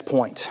the next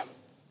point.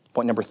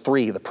 Point number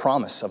 3, the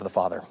promise of the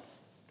Father.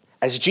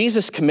 As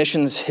Jesus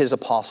commissions his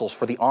apostles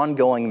for the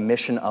ongoing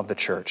mission of the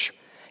church,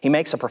 he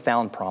makes a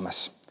profound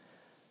promise.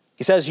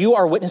 He says, "You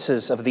are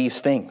witnesses of these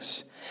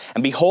things,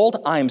 and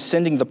behold, I am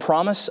sending the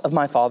promise of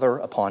my Father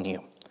upon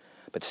you.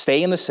 But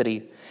stay in the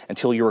city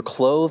until you are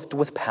clothed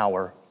with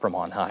power from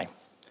on high."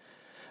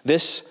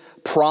 This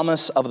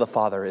promise of the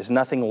Father is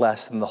nothing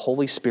less than the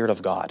Holy Spirit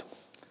of God,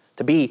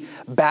 to be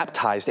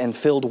baptized and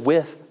filled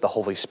with the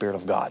Holy Spirit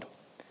of God.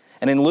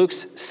 And in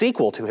Luke's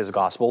sequel to his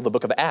gospel, the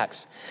book of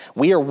Acts,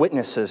 we are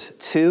witnesses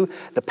to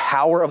the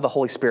power of the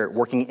Holy Spirit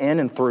working in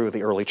and through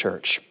the early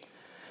church.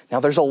 Now,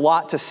 there's a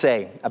lot to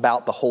say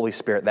about the Holy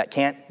Spirit that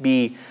can't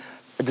be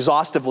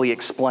exhaustively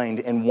explained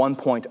in one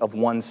point of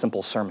one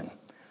simple sermon.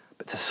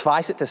 But to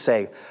suffice it to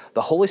say,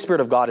 the Holy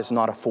Spirit of God is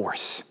not a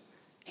force.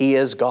 He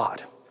is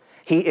God.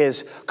 He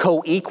is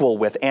co-equal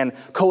with and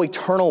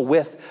co-eternal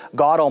with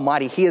God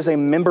Almighty. He is a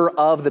member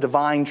of the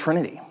divine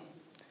Trinity.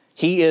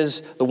 He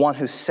is the one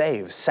who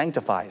saves,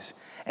 sanctifies,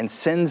 and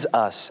sends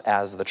us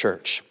as the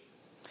church.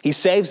 He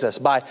saves us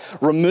by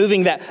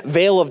removing that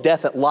veil of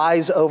death that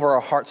lies over our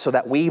hearts so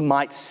that we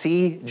might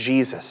see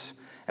Jesus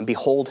and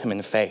behold him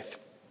in faith.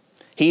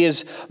 He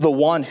is the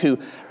one who,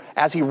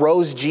 as he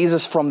rose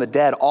Jesus from the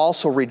dead,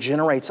 also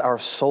regenerates our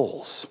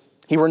souls.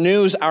 He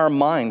renews our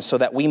minds so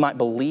that we might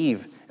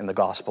believe in the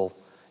gospel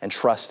and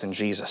trust in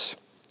Jesus.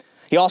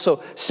 He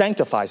also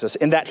sanctifies us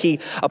in that he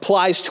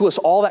applies to us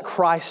all that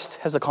Christ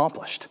has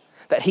accomplished,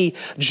 that he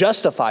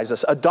justifies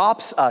us,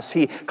 adopts us,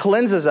 he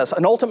cleanses us,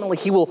 and ultimately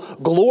he will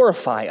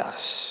glorify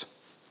us.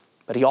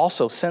 But he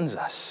also sends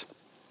us.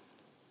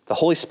 The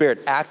Holy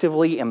Spirit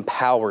actively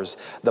empowers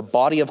the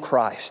body of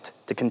Christ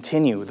to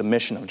continue the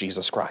mission of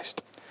Jesus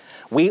Christ.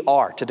 We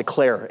are to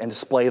declare and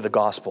display the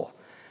gospel,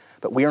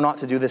 but we are not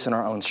to do this in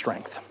our own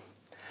strength.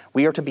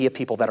 We are to be a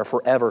people that are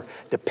forever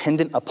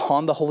dependent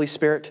upon the Holy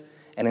Spirit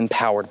and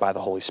empowered by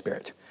the Holy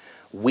Spirit.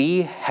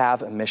 We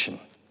have a mission,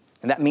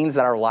 and that means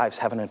that our lives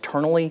have an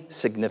eternally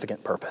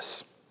significant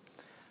purpose.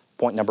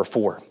 Point number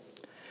 4,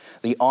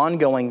 the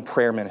ongoing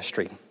prayer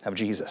ministry of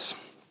Jesus.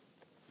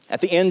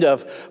 At the end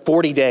of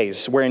 40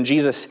 days, wherein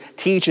Jesus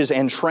teaches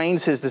and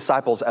trains his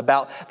disciples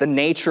about the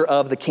nature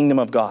of the kingdom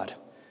of God,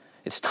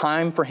 it's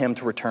time for him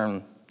to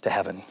return to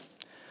heaven.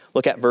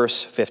 Look at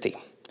verse 50.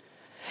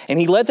 And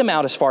he led them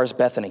out as far as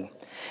Bethany,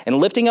 and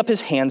lifting up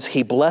his hands,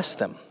 he blessed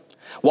them.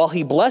 While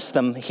he blessed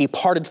them, he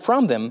parted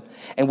from them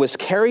and was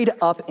carried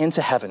up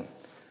into heaven.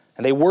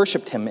 And they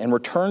worshiped him and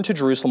returned to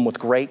Jerusalem with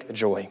great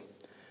joy,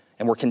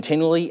 and were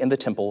continually in the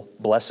temple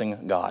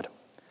blessing God.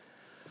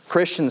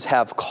 Christians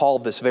have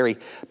called this very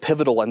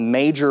pivotal and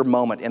major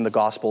moment in the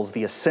Gospels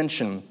the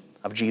ascension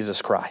of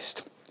Jesus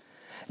Christ.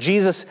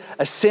 Jesus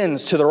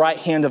ascends to the right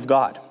hand of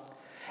God.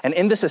 And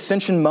in this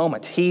ascension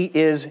moment, he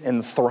is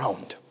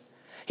enthroned.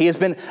 He has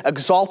been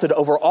exalted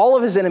over all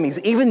of his enemies,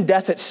 even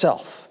death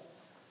itself.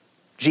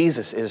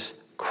 Jesus is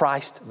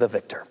Christ the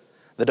victor,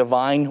 the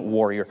divine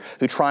warrior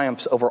who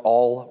triumphs over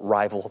all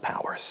rival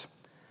powers.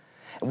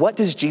 What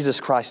does Jesus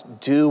Christ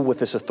do with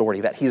this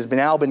authority that he's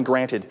now been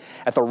granted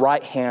at the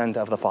right hand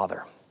of the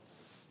Father?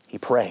 He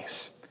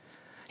prays.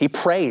 He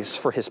prays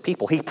for his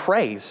people. He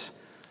prays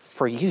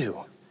for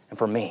you and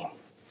for me.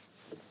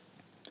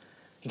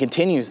 He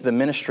continues the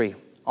ministry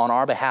on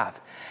our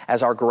behalf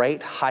as our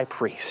great high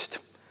priest.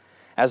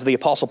 As the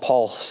Apostle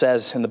Paul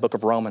says in the book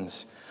of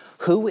Romans,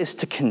 who is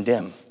to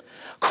condemn?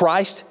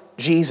 Christ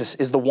Jesus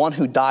is the one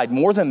who died,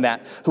 more than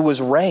that, who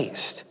was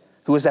raised,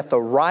 who is at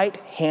the right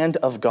hand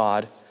of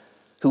God,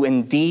 who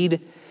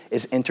indeed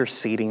is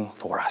interceding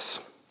for us.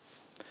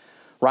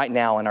 Right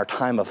now, in our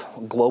time of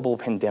global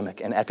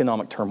pandemic and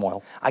economic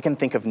turmoil, I can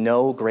think of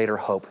no greater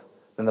hope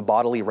than the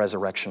bodily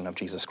resurrection of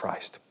Jesus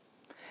Christ.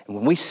 And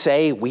when we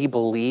say we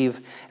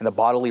believe in the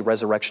bodily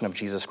resurrection of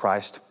Jesus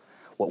Christ,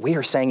 what we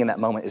are saying in that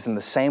moment is in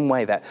the same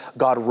way that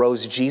God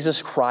rose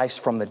Jesus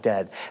Christ from the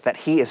dead, that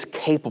he is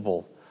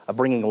capable of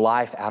bringing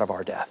life out of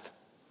our death.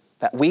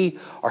 That we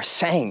are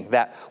saying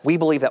that we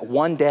believe that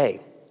one day,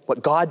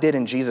 what God did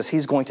in Jesus,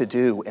 he's going to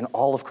do in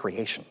all of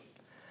creation.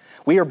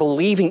 We are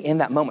believing in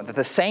that moment that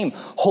the same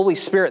Holy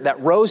Spirit that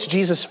rose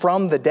Jesus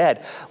from the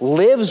dead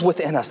lives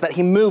within us, that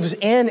he moves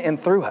in and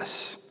through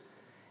us.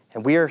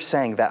 And we are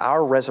saying that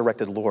our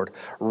resurrected Lord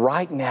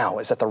right now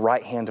is at the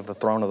right hand of the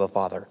throne of the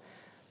Father,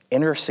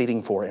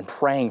 interceding for and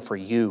praying for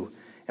you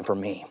and for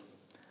me.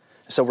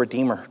 So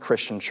Redeemer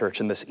Christian Church,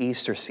 in this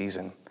Easter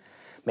season,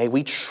 may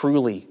we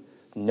truly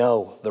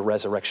know the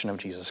resurrection of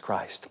Jesus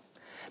Christ.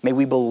 May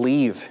we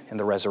believe in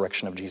the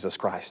resurrection of Jesus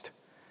Christ,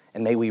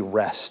 and may we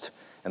rest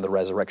in the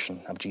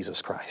resurrection of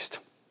Jesus Christ.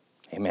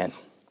 Amen.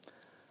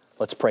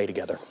 Let's pray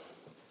together.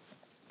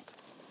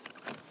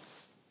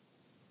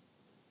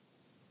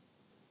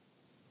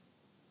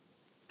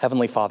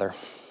 Heavenly Father,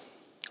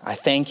 I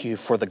thank you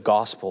for the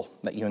gospel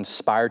that you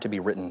inspired to be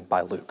written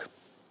by Luke.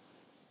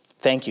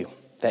 Thank you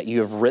that you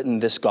have written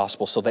this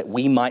gospel so that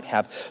we might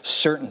have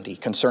certainty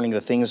concerning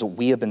the things that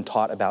we have been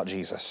taught about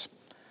Jesus.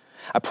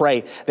 I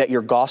pray that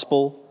your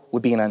gospel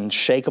would be an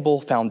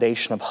unshakable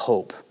foundation of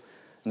hope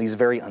in these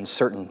very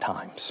uncertain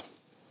times.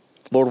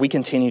 Lord, we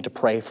continue to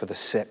pray for the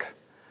sick,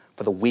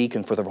 for the weak,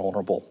 and for the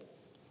vulnerable.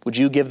 Would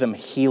you give them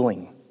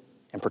healing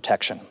and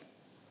protection?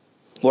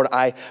 Lord,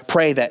 I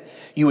pray that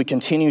you would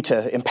continue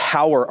to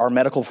empower our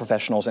medical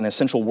professionals and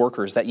essential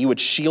workers, that you would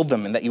shield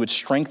them and that you would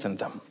strengthen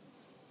them.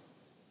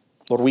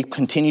 Lord, we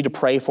continue to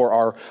pray for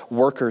our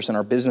workers and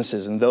our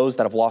businesses and those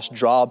that have lost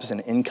jobs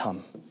and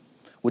income.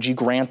 Would you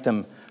grant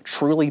them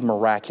truly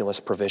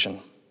miraculous provision?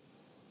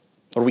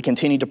 Lord, we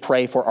continue to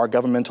pray for our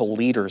governmental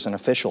leaders and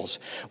officials.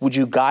 Would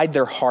you guide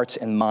their hearts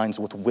and minds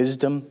with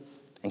wisdom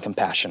and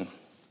compassion?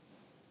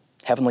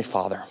 Heavenly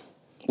Father,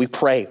 we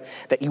pray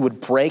that you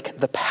would break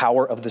the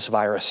power of this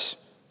virus,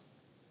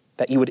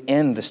 that you would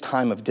end this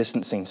time of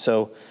distancing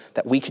so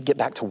that we could get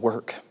back to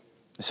work,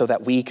 so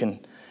that we can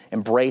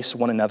embrace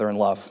one another in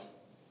love.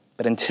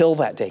 But until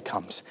that day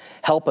comes,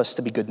 help us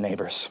to be good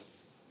neighbors.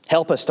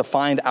 Help us to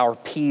find our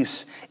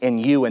peace in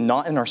you and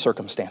not in our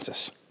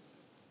circumstances.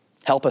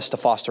 Help us to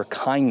foster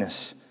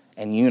kindness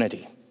and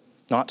unity,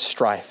 not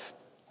strife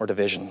or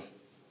division.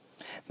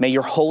 May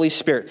your Holy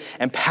Spirit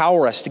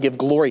empower us to give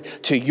glory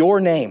to your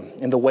name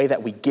in the way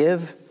that we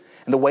give,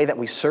 in the way that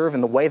we serve,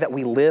 in the way that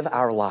we live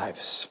our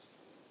lives.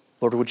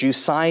 Lord, would you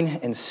sign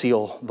and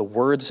seal the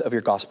words of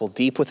your gospel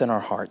deep within our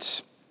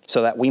hearts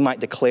so that we might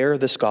declare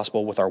this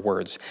gospel with our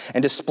words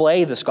and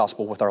display this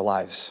gospel with our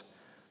lives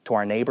to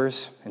our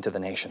neighbors and to the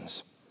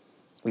nations.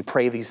 We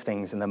pray these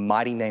things in the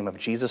mighty name of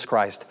Jesus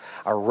Christ,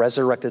 our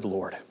resurrected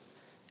Lord.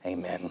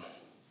 Amen.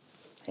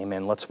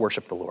 Amen. Let's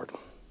worship the Lord.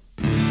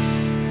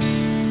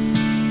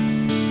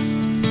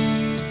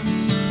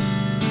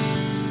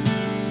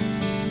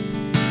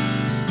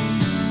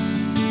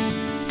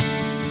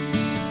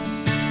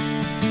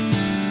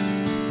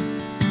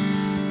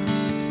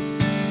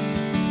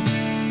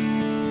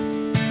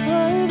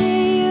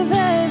 Worthy of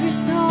every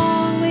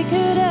song we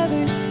could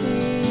ever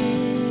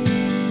sing,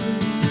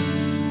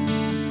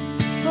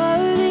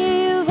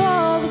 worthy of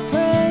all the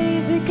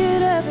praise we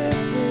could ever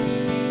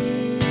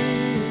bring,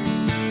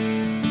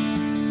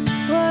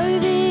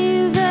 worthy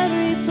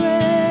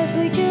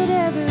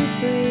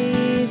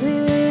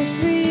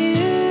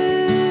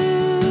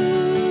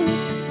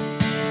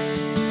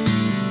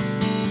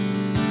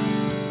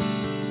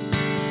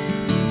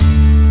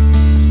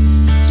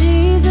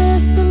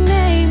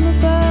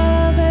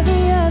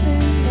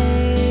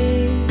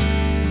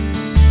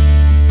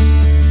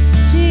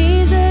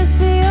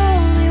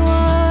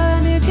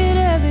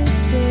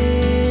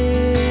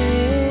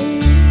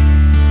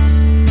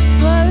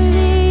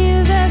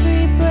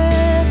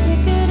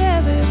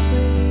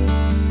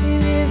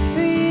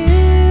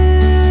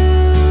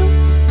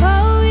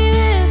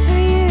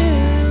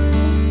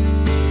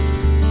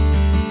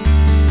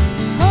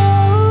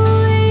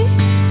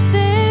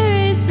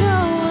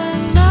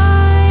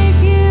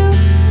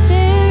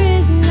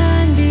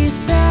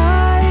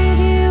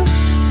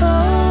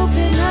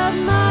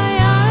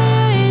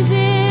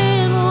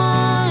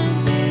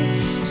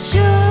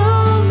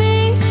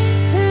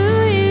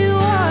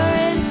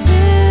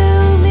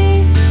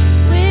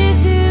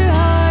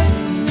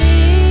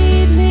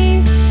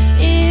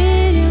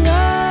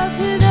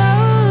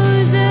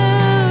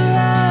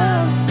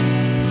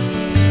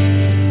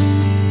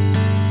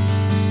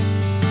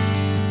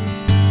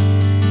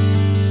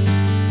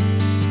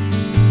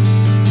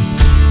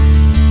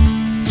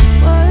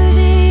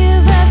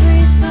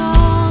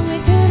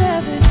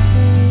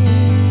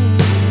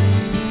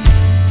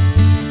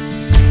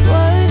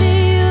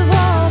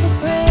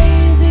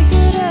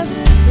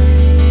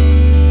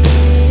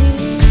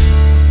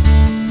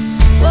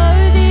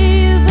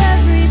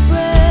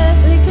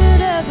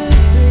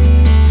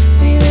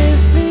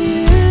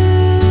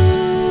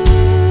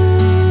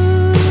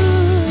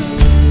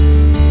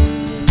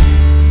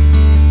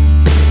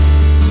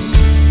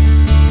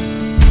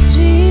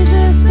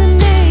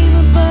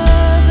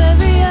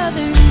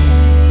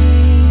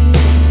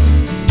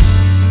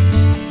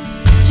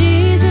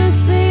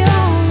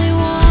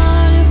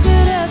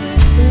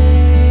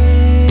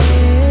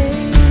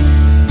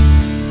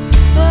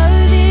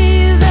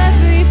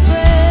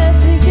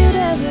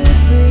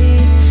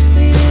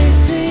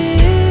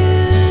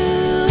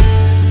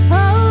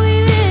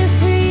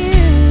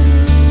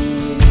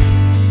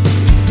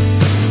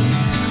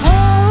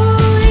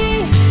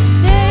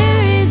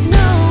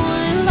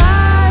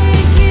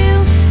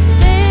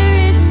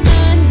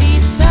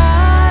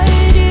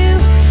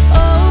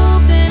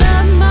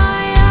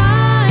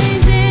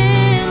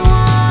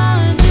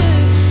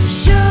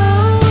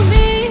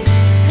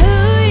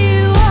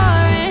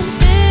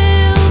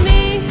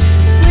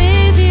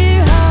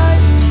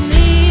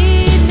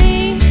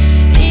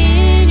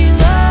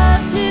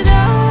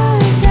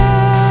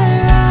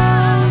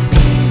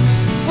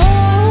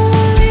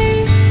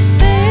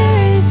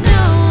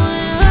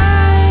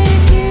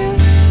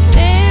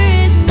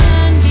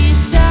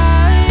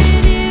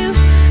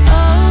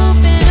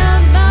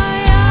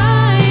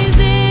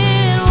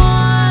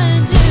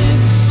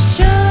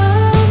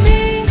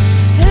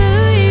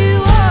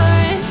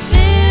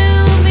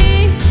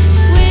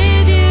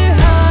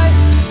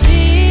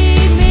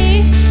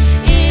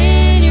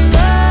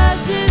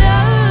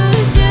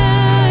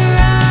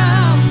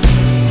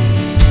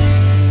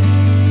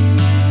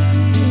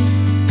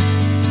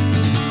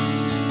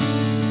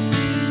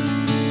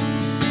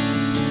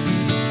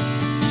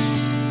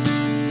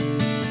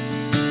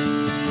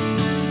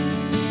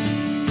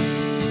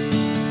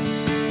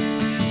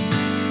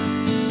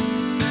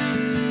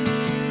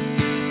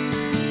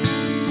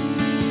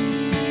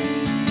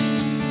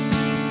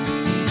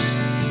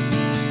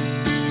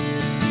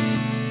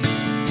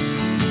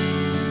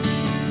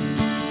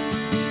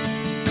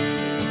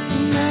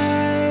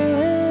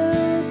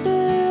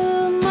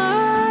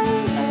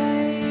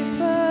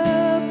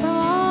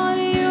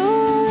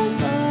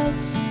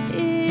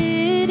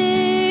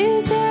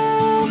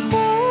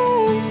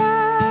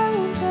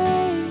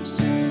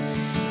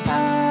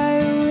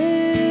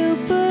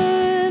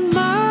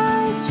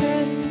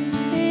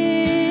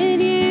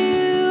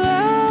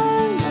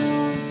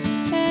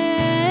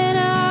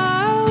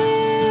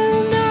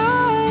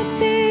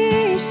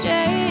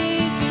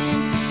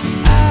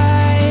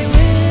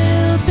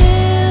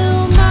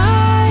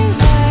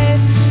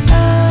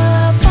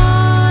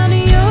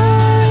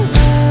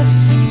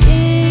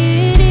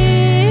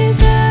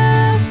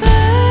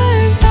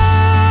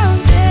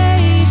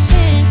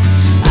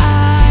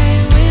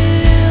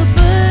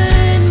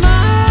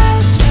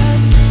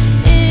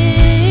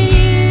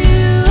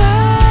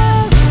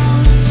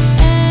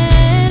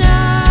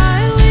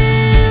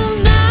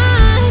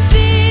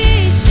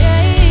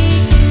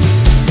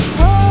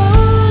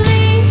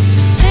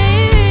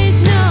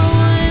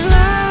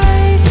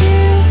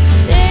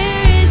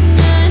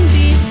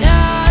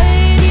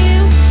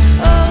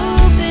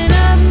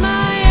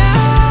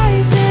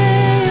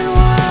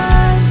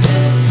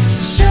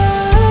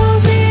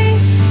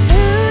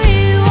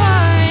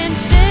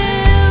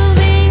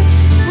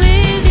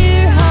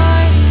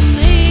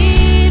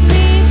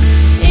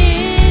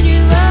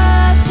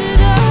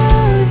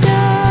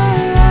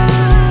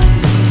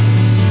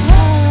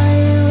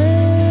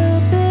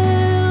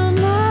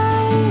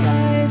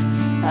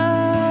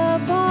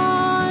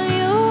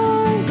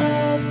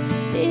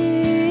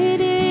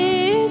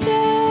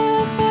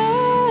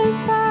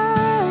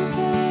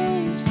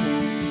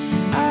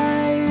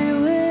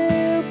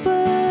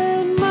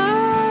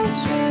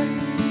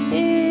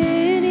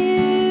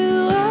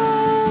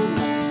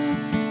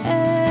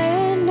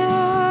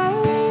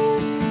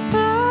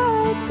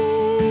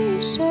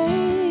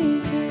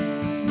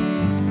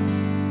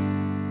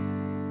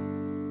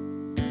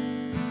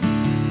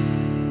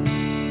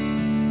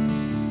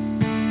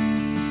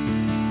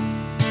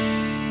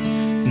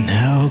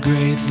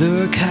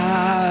the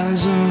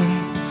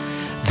chasm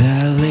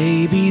that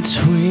lay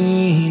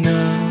between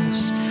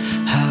us,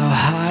 how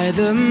high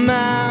the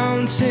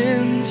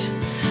mountains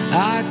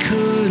I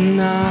could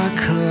not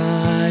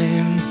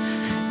climb.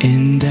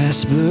 In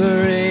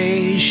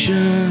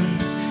desperation,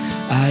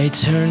 I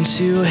turned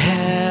to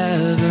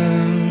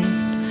heaven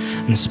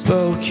and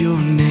spoke your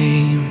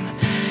name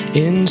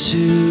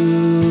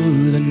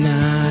into the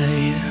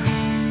night.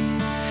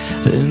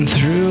 Then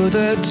through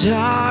the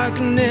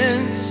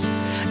darkness,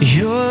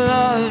 your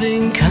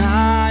loving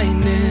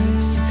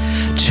kindness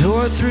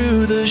tore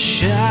through the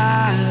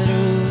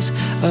shadows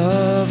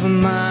of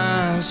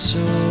my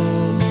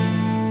soul.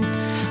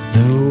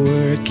 The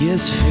work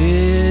is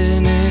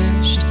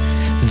finished,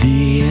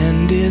 the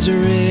end is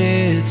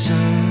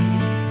written.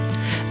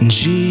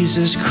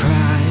 Jesus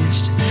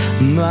Christ,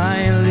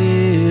 my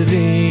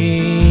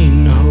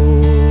living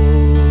hope.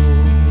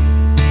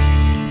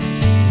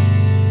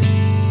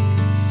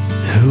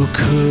 Who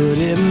could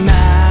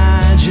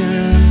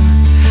imagine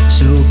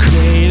so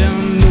great a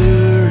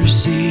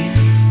mercy?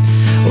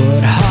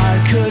 What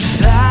heart could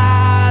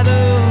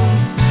fathom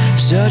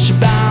such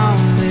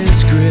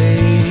boundless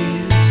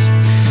grace?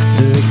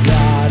 The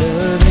God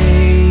of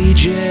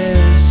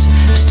ages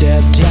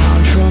stepped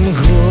down from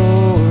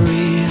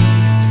glory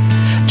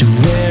to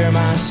wear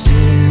my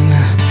sin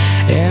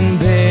and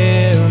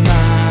bear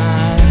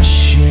my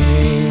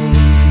shame.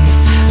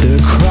 The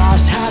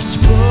cross has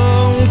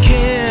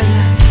spoken,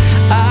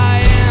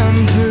 I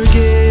am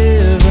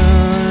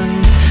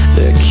forgiven.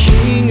 The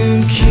King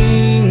of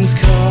Kings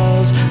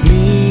calls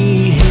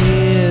me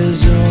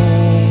his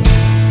own.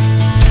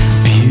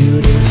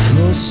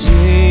 Beautiful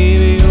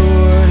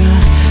Savior,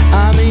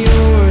 I'm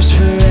yours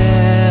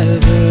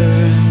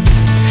forever.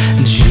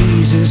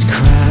 Jesus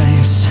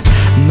Christ,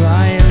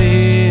 my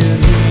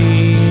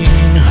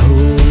living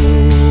hope.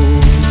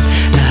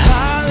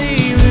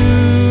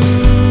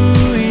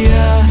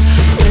 Hallelujah,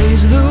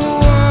 praise the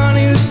one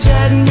who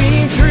set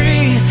me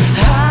free.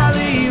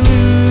 Hallelujah,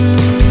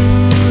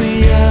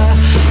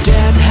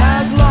 death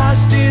has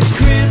lost its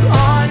grip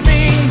on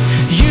me.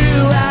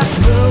 You have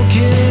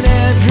broken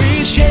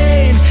every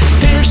chain.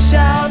 There's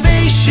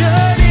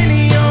salvation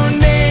in your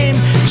name,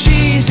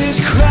 Jesus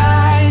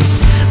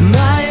Christ,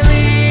 my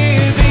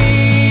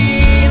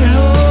living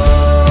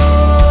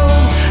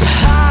hope.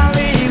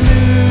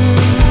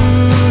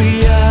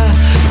 Hallelujah,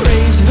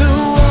 praise the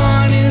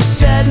one who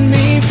set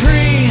me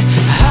free.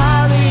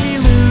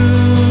 Hallelujah,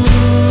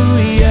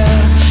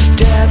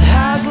 death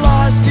has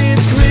lost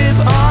its grip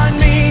on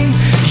me.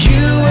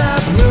 You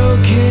have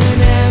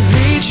broken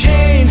every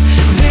chain.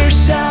 There's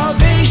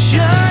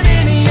salvation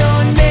in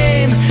your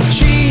name,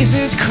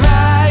 Jesus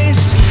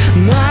Christ,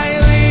 my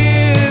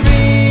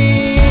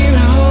living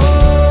hope.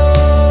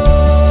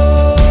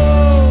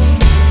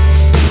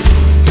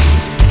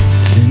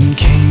 Then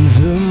came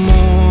the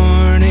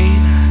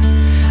morning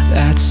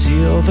that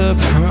sealed the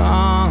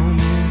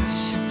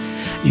promise.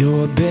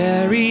 Your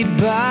buried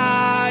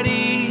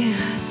body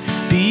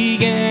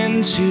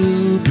began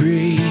to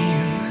breathe.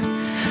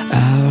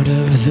 Out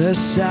of the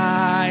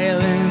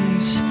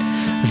silence,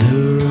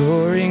 the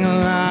roaring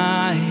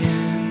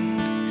lion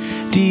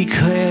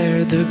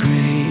declared the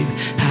grave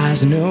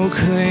has no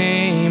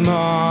claim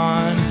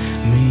on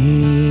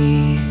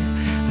me.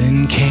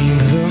 Then came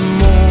the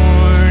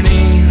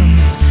morning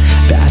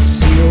that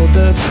sealed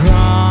the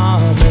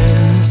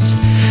promise.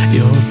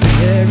 Your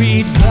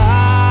buried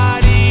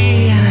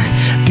body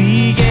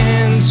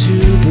began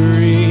to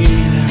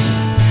breathe.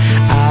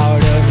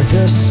 Out of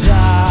the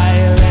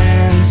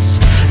silence,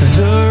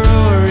 the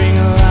roaring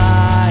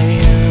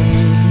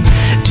lion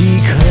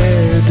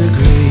declared the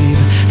grave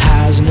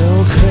has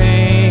no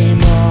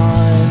claim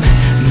on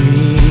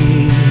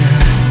me.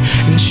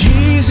 And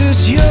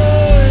Jesus,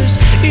 yours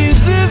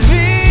is the victory.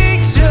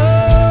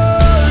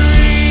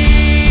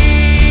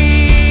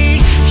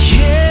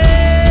 Yeah,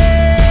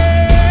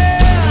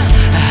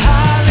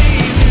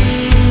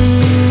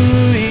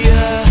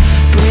 hallelujah,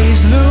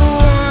 praise the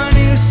one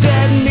who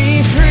set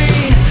me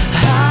free.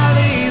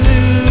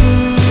 Hallelujah,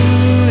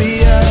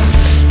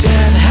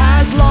 death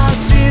has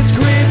lost its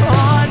grip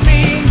on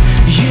me.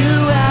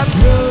 You have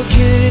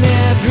broken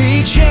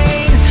every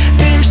chain.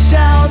 There's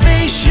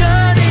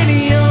salvation in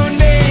your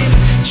name,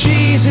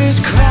 Jesus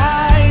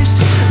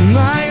Christ,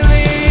 my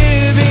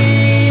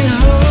living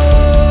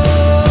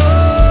hope.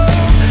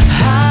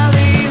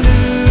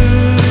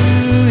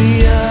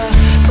 Hallelujah,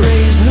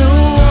 praise the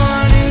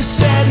one who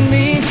set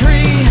me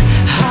free.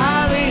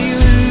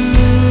 Hallelujah,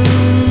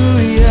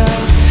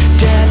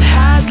 death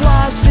has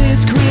lost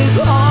its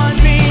grip on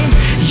me.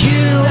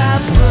 You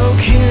have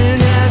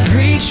broken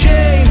every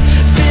chain.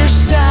 There's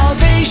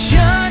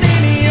salvation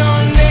in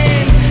your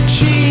name,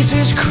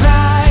 Jesus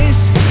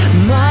Christ,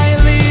 my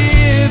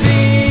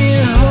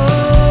living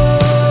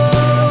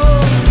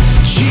hope.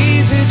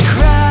 Jesus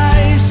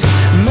Christ,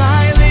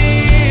 my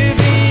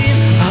living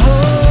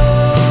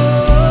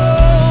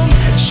hope.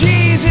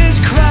 Jesus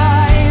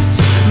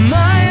Christ,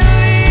 my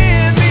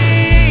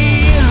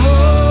living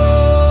hope.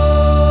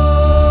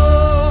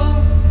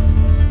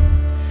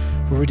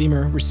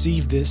 Redeemer,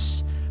 receive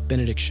this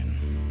benediction.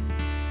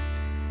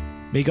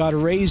 May God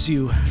raise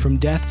you from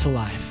death to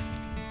life.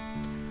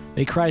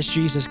 May Christ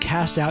Jesus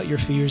cast out your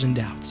fears and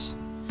doubts.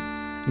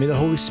 May the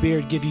Holy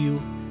Spirit give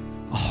you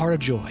a heart of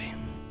joy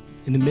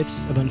in the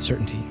midst of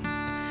uncertainty.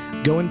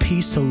 Go in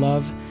peace to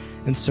love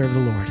and serve the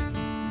Lord.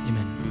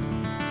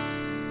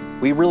 Amen.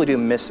 We really do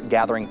miss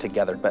gathering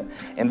together, but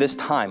in this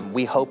time,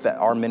 we hope that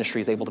our ministry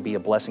is able to be a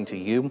blessing to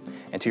you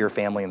and to your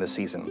family in this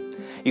season.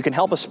 You can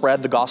help us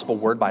spread the gospel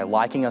word by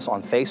liking us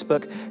on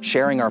Facebook,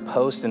 sharing our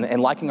posts,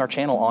 and liking our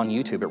channel on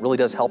YouTube. It really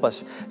does help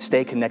us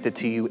stay connected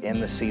to you in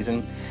this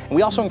season. And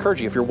we also encourage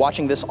you, if you're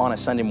watching this on a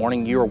Sunday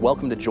morning, you are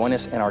welcome to join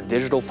us in our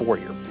digital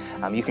foyer.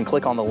 You can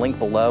click on the link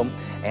below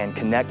and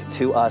connect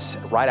to us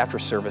right after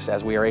service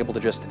as we are able to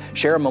just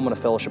share a moment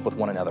of fellowship with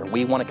one another.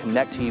 We want to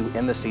connect to you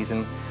in this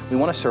season. We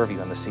want to serve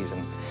you in this season.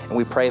 And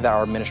we pray that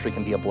our ministry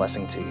can be a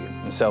blessing to you.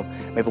 And so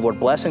may the Lord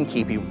bless and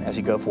keep you as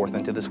you go forth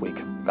into this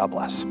week. God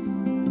bless.